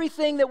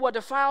everything that what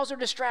defiles or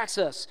distracts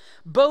us,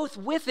 both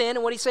within,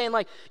 and what he's saying,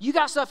 like, you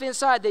got stuff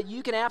inside that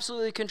you can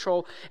absolutely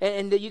control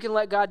and that you can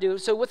let God do.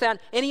 So with that,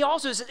 and he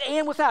also says,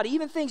 and without,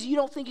 even things you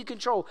don't think you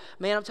control.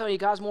 Man, I'm telling you,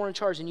 God's more in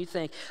charge than you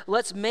think.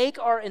 Let's make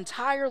our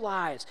entire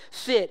lives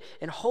fit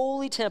in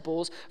holy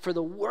temples for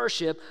the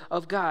worship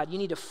of God. You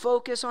need to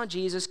focus on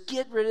Jesus,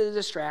 get rid of the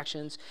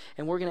distractions,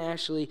 and we're going to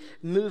actually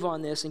move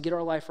on this and get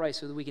our life right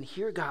so that we can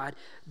hear God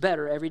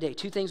better every day.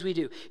 2 things we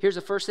do. Here's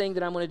the first thing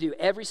that I'm going to do.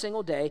 Every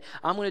single day,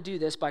 I'm going to do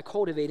this by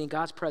cultivating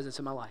God's presence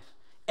in my life.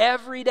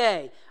 Every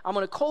day, I'm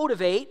going to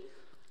cultivate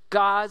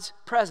God's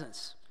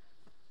presence.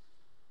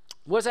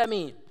 What does that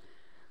mean?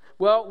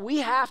 Well, we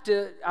have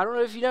to, I don't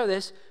know if you know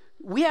this,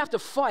 we have to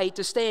fight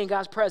to stay in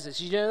God's presence.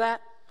 Did you know that?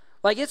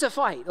 Like, it's a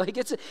fight. Like,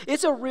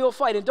 it's a real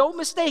fight. And don't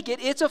mistake it,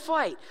 it's a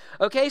fight.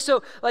 Okay?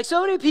 So, like,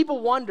 so many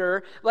people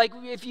wonder, like,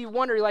 if you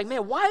wonder, like,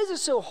 man, why is it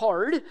so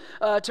hard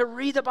to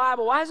read the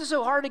Bible? Why is it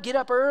so hard to get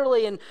up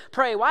early and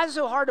pray? Why is it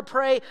so hard to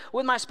pray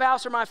with my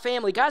spouse or my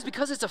family? Guys,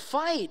 because it's a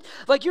fight.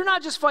 Like, you're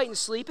not just fighting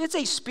sleep. It's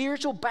a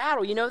spiritual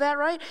battle. You know that,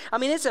 right? I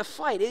mean, it's a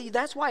fight.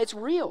 That's why it's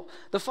real.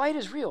 The fight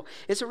is real.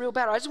 It's a real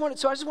battle. I just want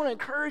to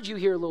encourage you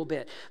here a little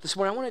bit this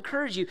morning. I want to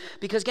encourage you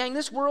because, gang,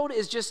 this world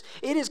is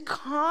it is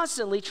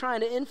constantly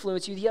trying to influence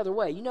you the other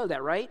way. You know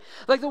that, right?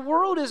 Like, the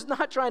world is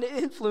not trying to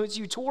influence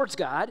you towards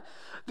God.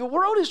 The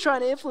world is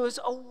trying to influence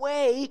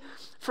away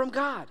from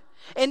God.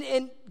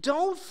 And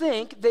don't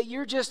think that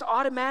you're just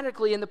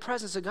automatically in the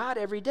presence of God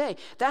every day.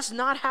 That's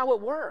not how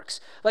it works.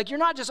 Like, you're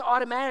not just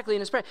automatically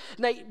in His presence.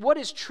 Now, what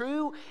is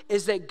true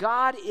is that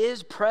God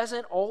is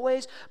present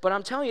always, but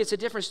I'm telling you, it's a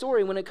different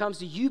story when it comes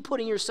to you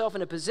putting yourself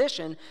in a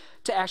position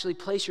to actually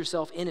place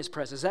yourself in His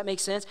presence. Does that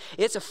make sense?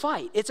 It's a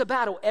fight. It's a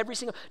battle every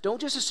single.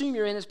 Don't just assume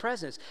you're in His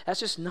presence.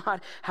 That's just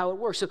not how it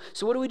works.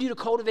 So what do we do to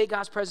cultivate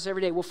God's presence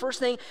every day? Well, first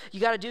thing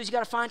you got to do is you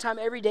got to find time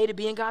every day to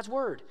be in God's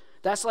Word.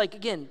 That's like,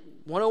 again,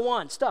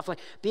 101 stuff, like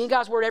being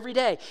God's word every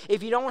day.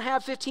 If you don't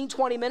have 15,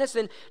 20 minutes,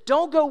 then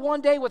don't go one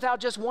day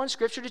without just one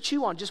scripture to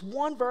chew on, just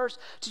one verse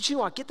to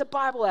chew on. Get the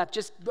Bible app,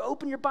 just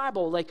open your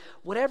Bible, like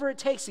whatever it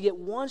takes to get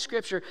one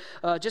scripture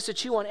just to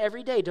chew on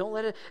every day. Don't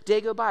let a day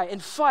go by.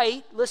 And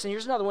fight, listen,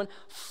 here's another one,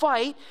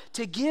 fight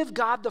to give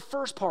God the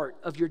first part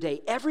of your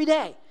day every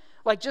day.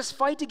 Like, just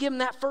fight to give him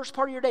that first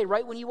part of your day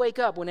right when you wake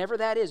up, whenever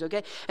that is,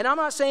 okay? And I'm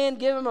not saying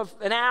give him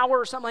an hour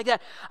or something like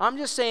that. I'm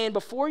just saying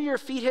before your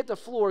feet hit the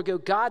floor, go,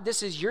 God,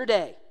 this is your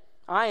day.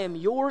 I am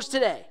yours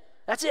today.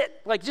 That's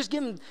it. Like, just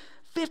give him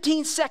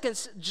 15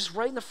 seconds just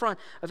right in the front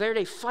of every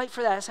day. Fight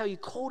for that. That's how you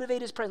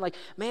cultivate his presence. Like,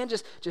 man,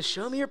 just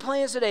show me your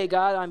plans today,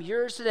 God. I'm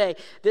yours today.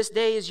 This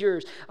day is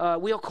yours.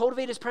 We'll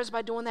cultivate his presence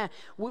by doing that.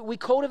 We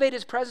cultivate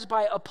his presence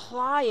by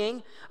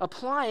applying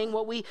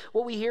what we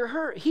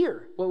hear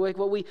here, what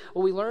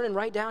we learn and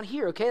write down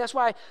here, okay? That's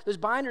why those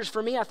binders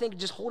for me, I think,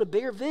 just hold a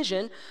bigger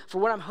vision for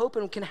what I'm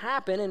hoping can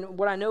happen and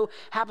what I know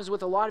happens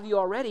with a lot of you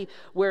already,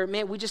 where,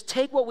 man, we just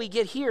take what we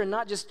get here and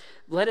not just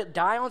let it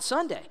die on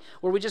Sunday,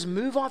 where we just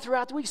move on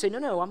throughout the week. Say,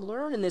 no, I'm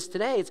learning this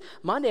today. It's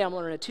Monday, I'm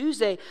learning it.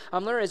 Tuesday,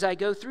 I'm learning as I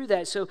go through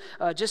that. So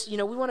we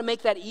want to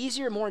make that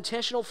easier, more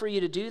intentional for you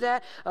to do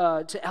that,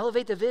 to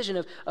elevate the vision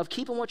of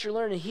keeping what you're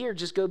learning here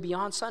just go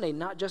beyond Sunday,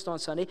 not just on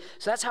Sunday.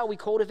 So that's how we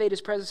cultivate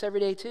his presence every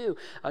day too.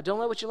 Don't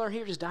let what you learn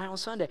here just die on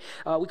Sunday.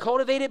 We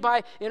cultivate it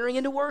by entering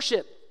into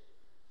worship.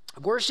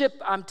 Worship,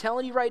 I'm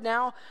telling you right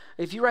now,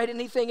 if you write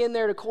anything in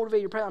there to cultivate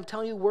your presence, I'm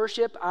telling you,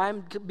 worship,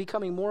 I'm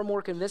becoming more and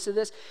more convinced of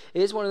this,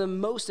 it is one of the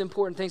most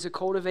important things to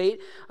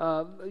cultivate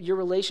your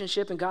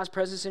relationship and God's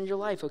presence in your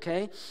life,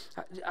 okay?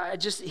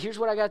 Here's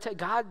what I got to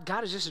tell you.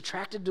 God is just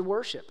attracted to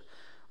worship.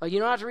 Like, you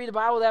don't have to read the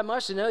Bible that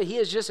much to know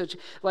he just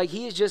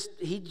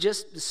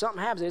something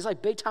happens. He's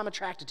like big time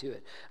attracted to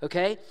it,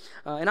 okay?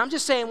 And I'm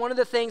just saying, one of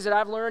the things that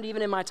I've learned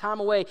even in my time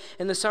away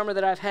in the summer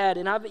that I've had,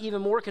 and I'm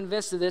even more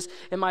convinced of this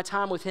in my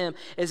time with him,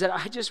 is that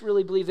I just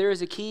really believe there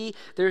is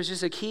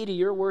just a key to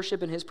your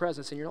worship and his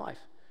presence in your life.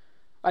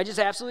 I just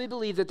absolutely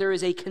believe that there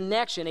is a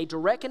connection, a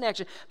direct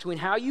connection between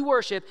how you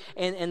worship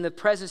and the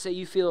presence that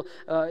you feel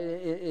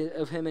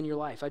of him in your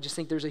life. I just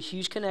think there's a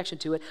huge connection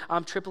to it.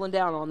 I'm tripling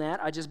down on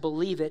that. I just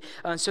believe it.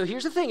 So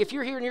here's the thing. If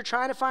you're here and you're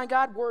trying to find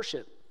God,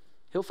 worship.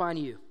 He'll find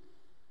you.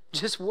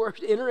 Just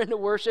enter into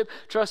worship,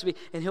 trust me,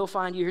 and he'll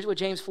find you. Here's what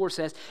James 4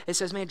 says. It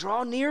says, man,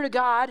 draw near to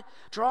God,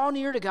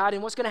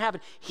 and what's going to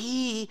happen?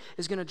 He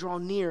is going to draw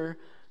near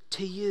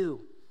to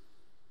you.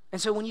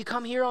 And so when you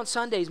come here on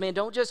Sundays, man,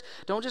 don't just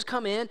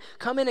come in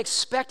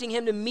expecting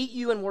him to meet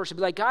you in worship.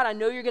 Be like, God, I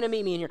know you're going to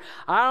meet me in here.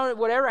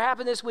 Whatever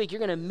happened this week, you're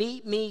going to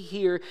meet me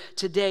here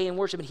today in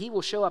worship, and he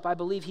will show up. I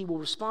believe he will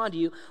respond to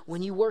you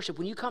when you worship.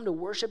 When you come to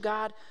worship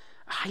God,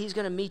 he's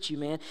going to meet you,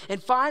 man.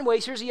 And find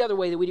ways. Here's the other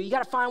way that we do. You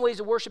got to find ways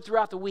to worship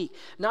throughout the week,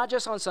 not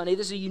just on Sunday.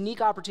 This is a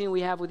unique opportunity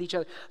we have with each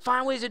other.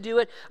 Find ways to do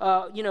it,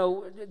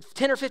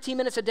 10 or 15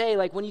 minutes a day,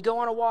 like when you go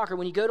on a walk or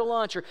when you go to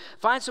lunch, or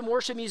find some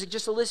worship music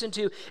just to listen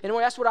to. And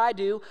that's what I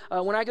do.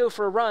 When I go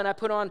for a run, I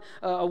put on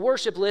a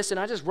worship list and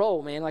I just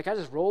roll, man. Like, I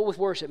just roll with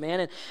worship,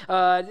 man.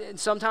 And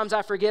sometimes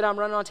I forget I'm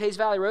running on Taze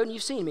Valley Road, and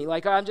you've seen me.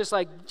 Like, I'm just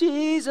like,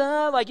 Jesus.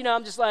 Like,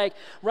 I'm just like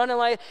running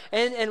like,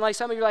 and like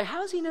some of you are like,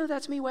 how does he know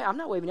that's me? I'm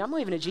not waving. I'm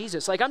waving at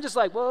Jesus. Like, I'm just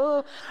like,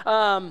 whoa.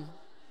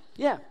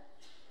 Yeah,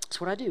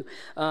 that's what I do.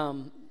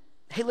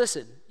 Hey,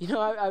 listen,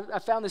 I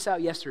found this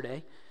out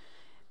yesterday.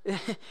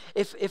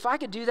 If I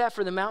could do that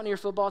for the Mountaineer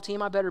football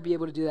team, I better be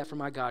able to do that for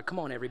my God. Come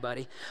on,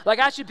 everybody. Like,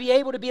 I should be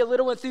able to be a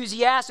little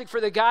enthusiastic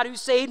for the God who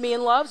saved me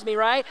and loves me,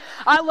 right?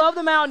 I love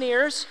the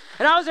Mountaineers,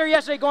 and I was there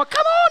yesterday going,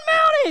 come on,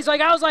 Mounties!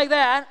 Like, I was like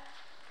that.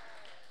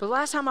 But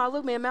last time I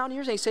looked, man,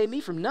 Mountaineers ain't saved me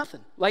from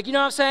nothing. Like, you know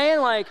what I'm saying?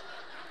 Like,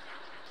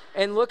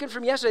 and looking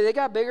from yesterday, they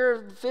got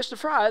bigger fish to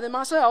fry than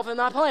myself and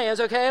my plans,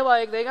 okay?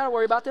 Like, they got to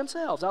worry about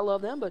themselves. I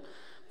love them, but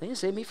they didn't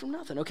save me from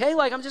nothing, okay?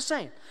 Like, I'm just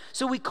saying.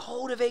 So we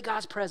cultivate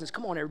God's presence.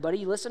 Come on, everybody,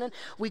 you listening?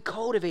 We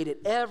cultivate it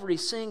every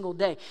single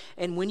day.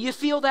 And when you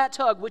feel that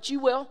tug, which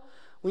you will,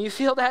 when you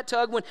feel that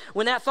tug,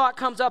 when that thought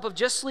comes up of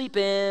just sleep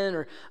in,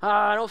 or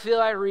I don't feel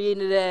like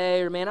reading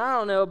today, or man, I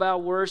don't know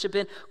about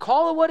worshiping,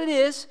 call it what it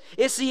is.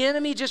 It's the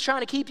enemy just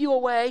trying to keep you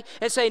away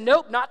and say,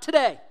 nope, not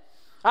today.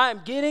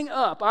 I'm getting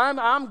up.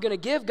 I'm going to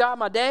give God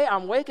my day.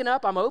 I'm waking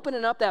up. I'm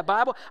opening up that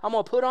Bible. I'm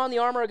going to put on the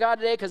armor of God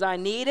today because I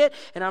need it,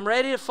 and I'm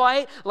ready to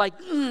fight. Like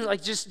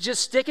just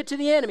stick it to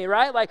the enemy,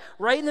 right? Like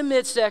right in the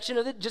midsection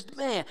of it, just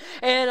man.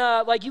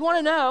 And like you want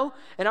to know,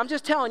 and I'm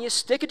just telling you,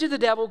 stick it to the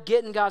devil,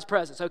 get in God's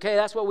presence, okay?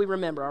 That's what we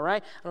remember, all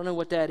right? I don't know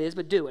what that is,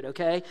 but do it,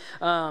 okay?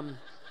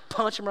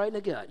 Punch him right in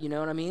the gut, you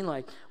know what I mean?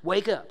 Like,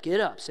 wake up, get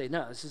up. Say,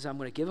 no, I'm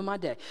going to give him my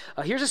day.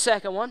 Here's a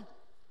second one.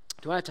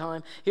 Do I have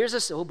time? Here's a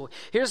second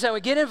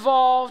one. Get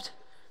involved.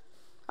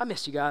 I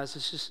missed you guys.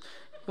 It's just,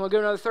 you want to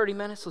go another 30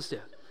 minutes? Let's do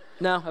it.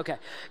 No? Okay.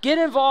 Get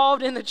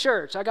involved in the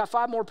church. I got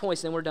 5 more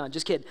points, then we're done.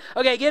 Just kidding.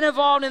 Okay, get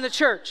involved in the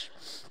church.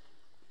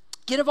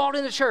 Get involved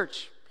in the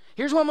church.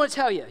 Here's what I'm going to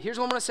tell you. Here's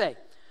what I'm going to say.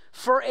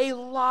 For a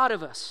lot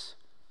of us,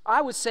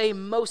 I would say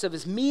most of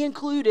us, me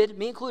included,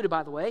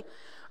 by the way.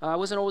 I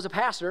wasn't always a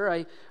pastor.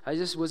 I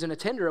just was an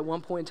attender at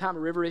one point in time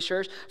at River Ridge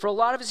Church. For a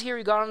lot of us here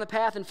who got on the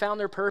path and found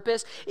their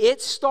purpose,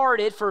 it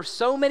started for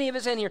so many of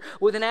us in here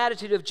with an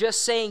attitude of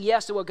just saying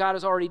yes to what God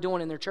is already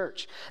doing in their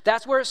church.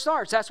 That's where it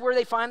starts. That's where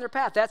they find their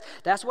path.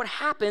 That's what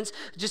happens,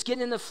 just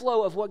getting in the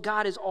flow of what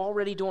God is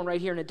already doing right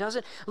here. And it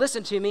doesn't,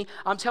 listen to me,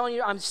 I'm telling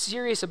you, I'm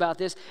serious about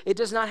this. It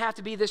does not have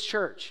to be this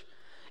church.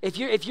 If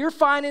you're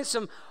finding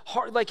some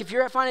hard, like if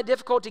you're finding it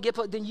difficult to get,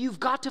 then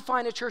you've got to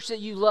find a church that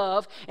you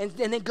love and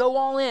then go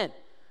all in.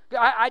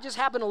 I just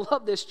happen to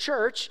love this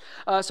church,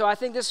 so I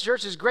think this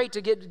church is great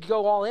to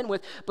go all in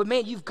with. But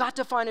man, you've got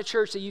to find a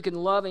church that you can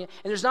love. And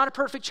there's not a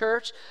perfect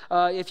church.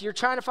 If you're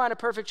trying to find a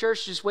perfect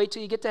church, just wait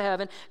till you get to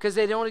heaven because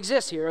they don't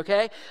exist here,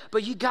 okay?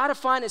 But you got to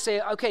find it. Say,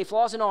 okay,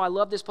 flaws and all, I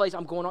love this place.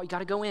 I'm going all. You got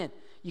to go in.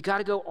 You got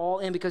to go all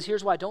in because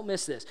here's why. Don't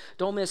miss this.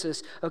 Don't miss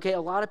this. Okay, a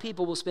lot of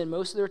people will spend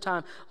most of their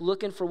time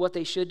looking for what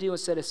they should do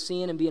instead of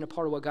seeing and being a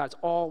part of what God's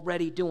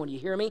already doing. You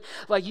hear me?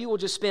 Like you will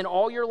just spend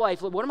all your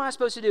life, what am I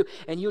supposed to do?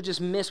 And you'll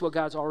just miss what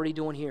God's already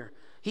doing here.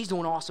 He's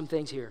doing awesome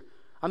things here.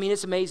 I mean,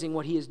 it's amazing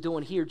what he is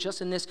doing here just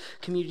in this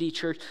community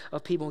church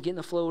of people. Get in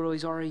the flow of what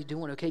he's already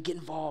doing, okay? Get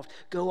involved.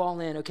 Go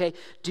all in, okay?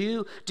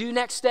 Do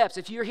next steps.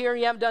 If you're here and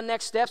you haven't done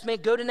next steps, man,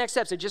 go to next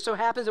steps. It just so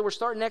happens that we're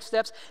starting next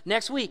steps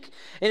next week.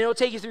 And it'll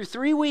take you through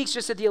 3 weeks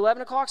just at the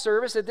 11 o'clock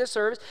service, at this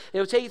service.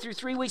 It'll take you through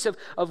 3 weeks of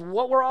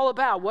what we're all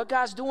about, what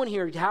God's doing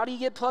here. How do you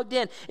get plugged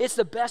in? It's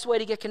the best way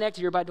to get connected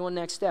here by doing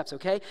next steps,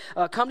 okay?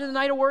 Come to the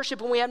night of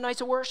worship when we have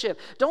nights of worship.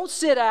 Don't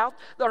sit out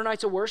our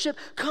nights of worship.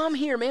 Come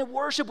here, man.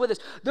 Worship with us.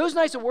 Those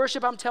nights of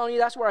worship, I'm telling you,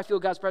 that's where I feel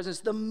God's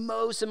presence the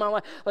most in my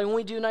life. Like when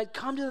we do night,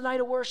 come to the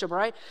night of worship, all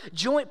right?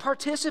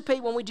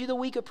 Participate when we do the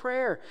week of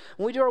prayer.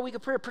 When we do our week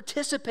of prayer,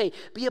 participate.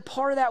 Be a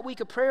part of that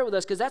week of prayer with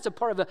us because that's a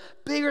part of a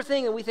bigger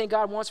thing that we think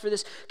God wants for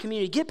this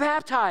community. Get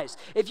baptized.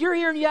 If you're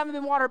here and you haven't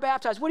been water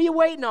baptized, what are you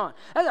waiting on?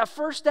 That's a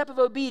first step of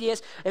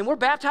obedience, and we're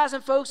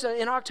baptizing folks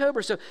in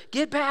October, so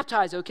get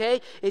baptized,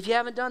 okay, if you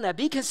haven't done that.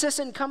 Be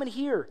consistent in coming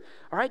here,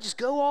 all right? Just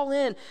go all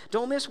in.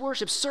 Don't miss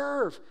worship.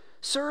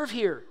 Serve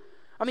here.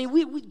 I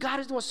mean, God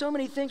is doing so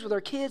many things with our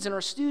kids and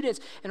our students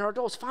and our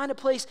adults. Find a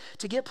place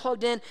to get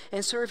plugged in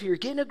and serve here.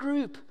 Get in a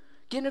group.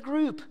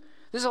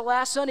 This is the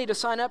last Sunday to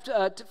sign up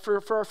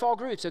for our fall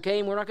groups, okay?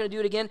 And we're not going to do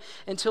it again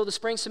until the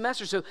spring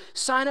semester. So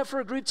sign up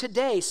for a group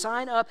today.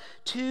 Sign up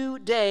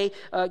today.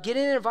 Get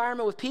in an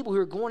environment with people who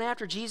are going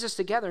after Jesus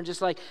together and just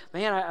like,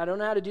 man, I don't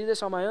know how to do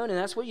this on my own. And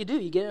that's what you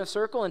do. You get in a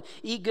circle and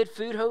eat good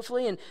food,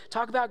 hopefully, and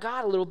talk about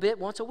God a little bit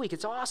once a week.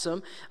 It's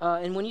awesome.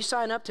 And when you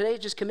sign up today,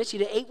 it just commits you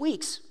to 8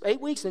 weeks. 8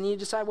 weeks, and then you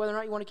decide whether or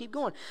not you want to keep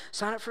going.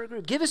 Sign up for a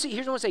group. Here's what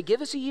I want to say.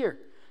 Give us a year.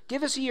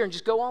 Give us a year and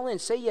just go all in.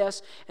 Say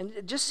yes and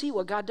just see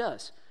what God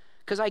does.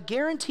 Because I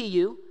guarantee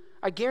you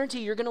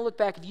you're going to look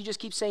back, if you just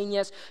keep saying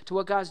yes to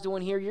what God's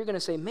doing here, you're going to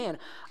say, man,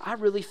 I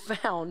really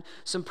found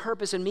some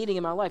purpose and meaning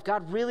in my life.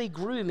 God really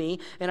grew me,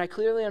 and I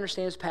clearly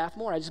understand his path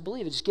more. I just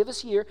believe it. Just give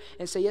us a year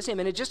and say yes to him.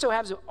 And it just so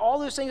happens that all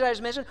those things I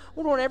just mentioned,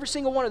 we're doing every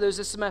single one of those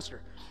this semester.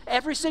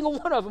 Every single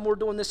one of them we're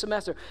doing this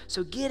semester.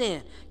 So get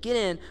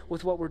in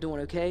with what we're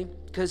doing, okay?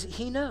 Because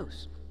he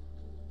knows.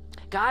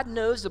 God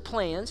knows the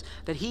plans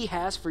that he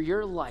has for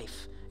your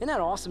life. Isn't that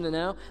awesome to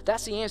know?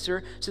 That's the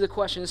answer to the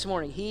question this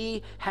morning.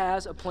 He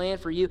has a plan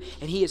for you,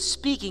 and he is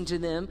speaking to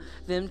them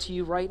to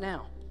you right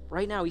now.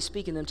 Right now, he's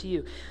speaking them to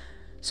you.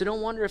 So don't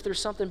wonder if there's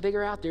something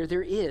bigger out there.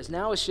 There is.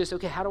 Now it's just,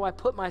 okay, how do I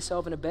put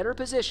myself in a better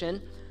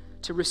position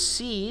to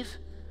receive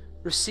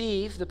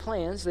the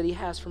plans that he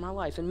has for my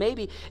life? And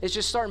maybe it's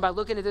just starting by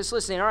looking at this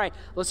list, saying, all right,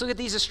 let's look at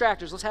these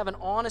distractors. Let's have an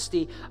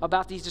honesty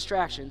about these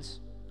distractions.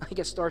 I think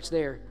it starts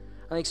there.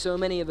 I think so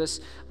many of us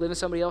live in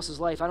somebody else's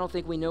life. I don't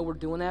think we know we're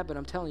doing that, but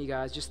I'm telling you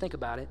guys, just think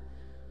about it.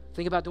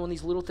 Think about doing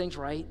these little things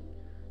right.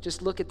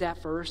 Just look at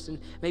that first, and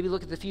maybe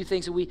look at the few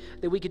things that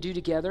we could do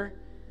together.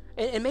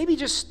 And maybe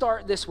just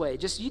start this way.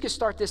 You could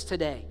start this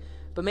today.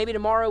 But maybe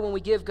tomorrow when we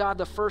give God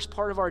the first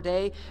part of our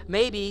day,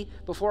 maybe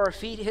before our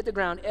feet hit the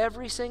ground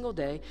every single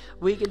day,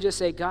 we can just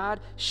say, God,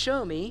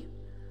 show me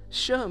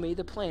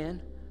the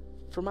plan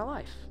for my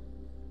life.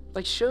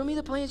 Like, show me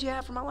the plans you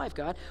have for my life,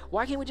 God.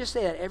 Why can't we just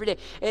say that every day?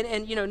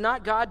 And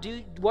not God,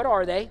 what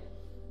are they?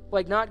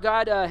 Like, not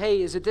God,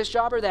 hey, is it this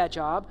job or that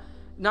job?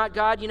 Not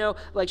God,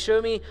 like,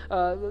 show me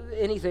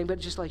anything, but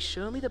just like,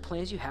 show me the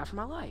plans you have for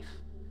my life.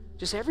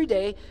 Just every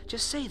day,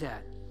 just say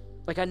that.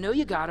 Like, I know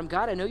you got them,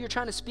 God. I know you're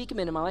trying to speak them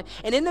into my life.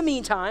 And in the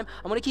meantime,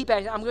 I'm going to keep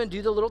acting. I'm going to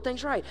do the little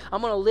things right.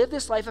 I'm going to live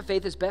this life of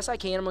faith as best I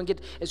can. I'm going to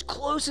get as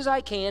close as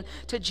I can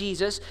to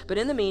Jesus. But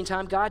in the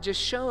meantime, God,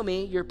 just show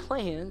me your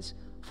plans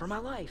for my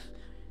life.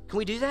 Can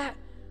we do that?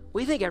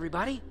 What do you think,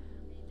 everybody?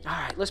 All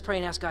right, let's pray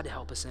and ask God to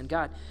help us then.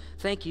 God,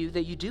 thank you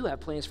that you do have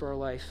plans for our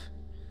life.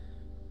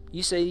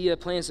 You say you have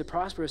plans to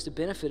prosper us, to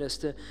benefit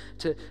us,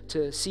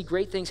 to see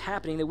great things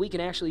happening, that we can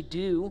actually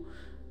do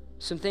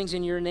some things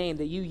in your name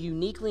that you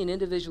uniquely and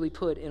individually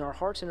put in our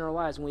hearts and in our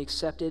lives when we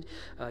accepted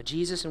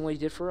Jesus and what he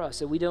did for us.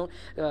 That we don't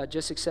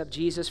just accept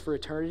Jesus for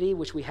eternity,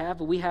 which we have,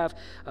 but we have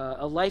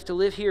a life to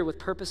live here with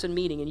purpose and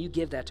meaning, and you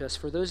give that to us.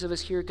 For those of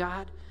us here,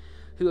 God,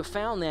 who have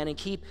found that and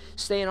keep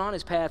staying on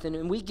his path.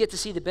 And we get to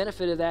see the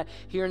benefit of that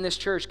here in this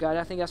church, God.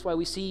 I think that's why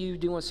we see you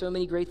doing so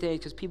many great things,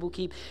 because people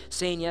keep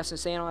saying yes and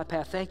staying on that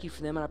path. Thank you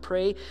for them. And I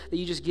pray that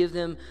you just give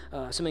them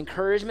some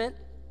encouragement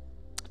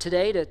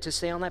today to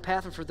stay on that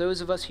path. And for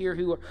those of us here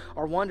who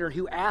are wondering,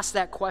 who ask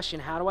that question,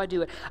 how do I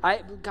do it?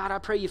 God, I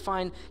pray you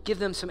give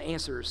them some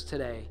answers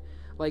today.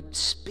 Like,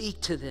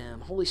 speak to them.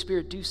 Holy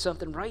Spirit, do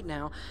something right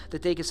now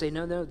that they can say,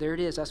 no, there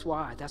it is. That's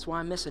why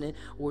I'm missing it.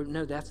 Or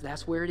no,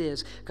 that's where it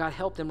is. God,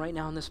 help them right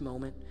now in this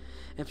moment.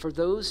 And for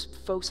those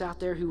folks out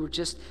there who are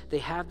they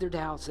have their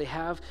doubts, they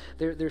have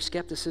their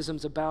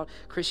skepticisms about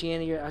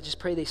Christianity, I just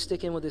pray they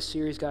stick in with this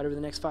series, God, over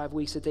the next 5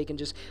 weeks, that they can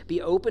just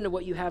be open to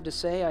what you have to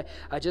say.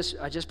 I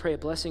just pray a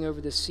blessing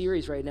over this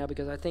series right now,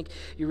 because I think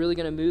you're really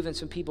going to move in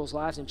some people's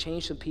lives and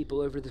change some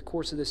people over the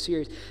course of this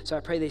series. So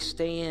I pray they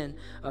stay in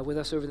with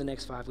us over the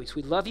next 5 weeks.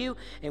 We love you,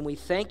 and we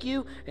thank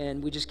you,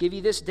 and we just give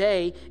you this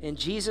day in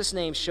Jesus'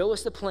 name. Show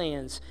us the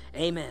plans.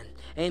 Amen.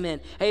 Amen.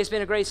 Hey, it's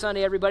been a great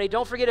Sunday, everybody.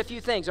 Don't forget a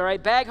few things, all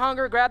right? Bag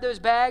hunger, grab those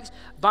bags.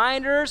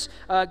 Binders,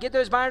 get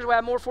those binders. We'll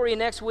have more for you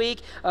next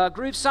week.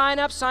 Group sign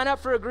up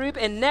for a group.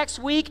 And next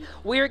week,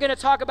 we are going to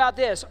talk about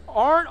this.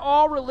 Aren't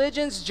all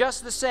religions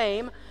just the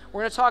same?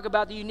 We're going to talk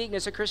about the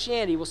uniqueness of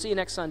Christianity. We'll see you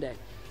next Sunday.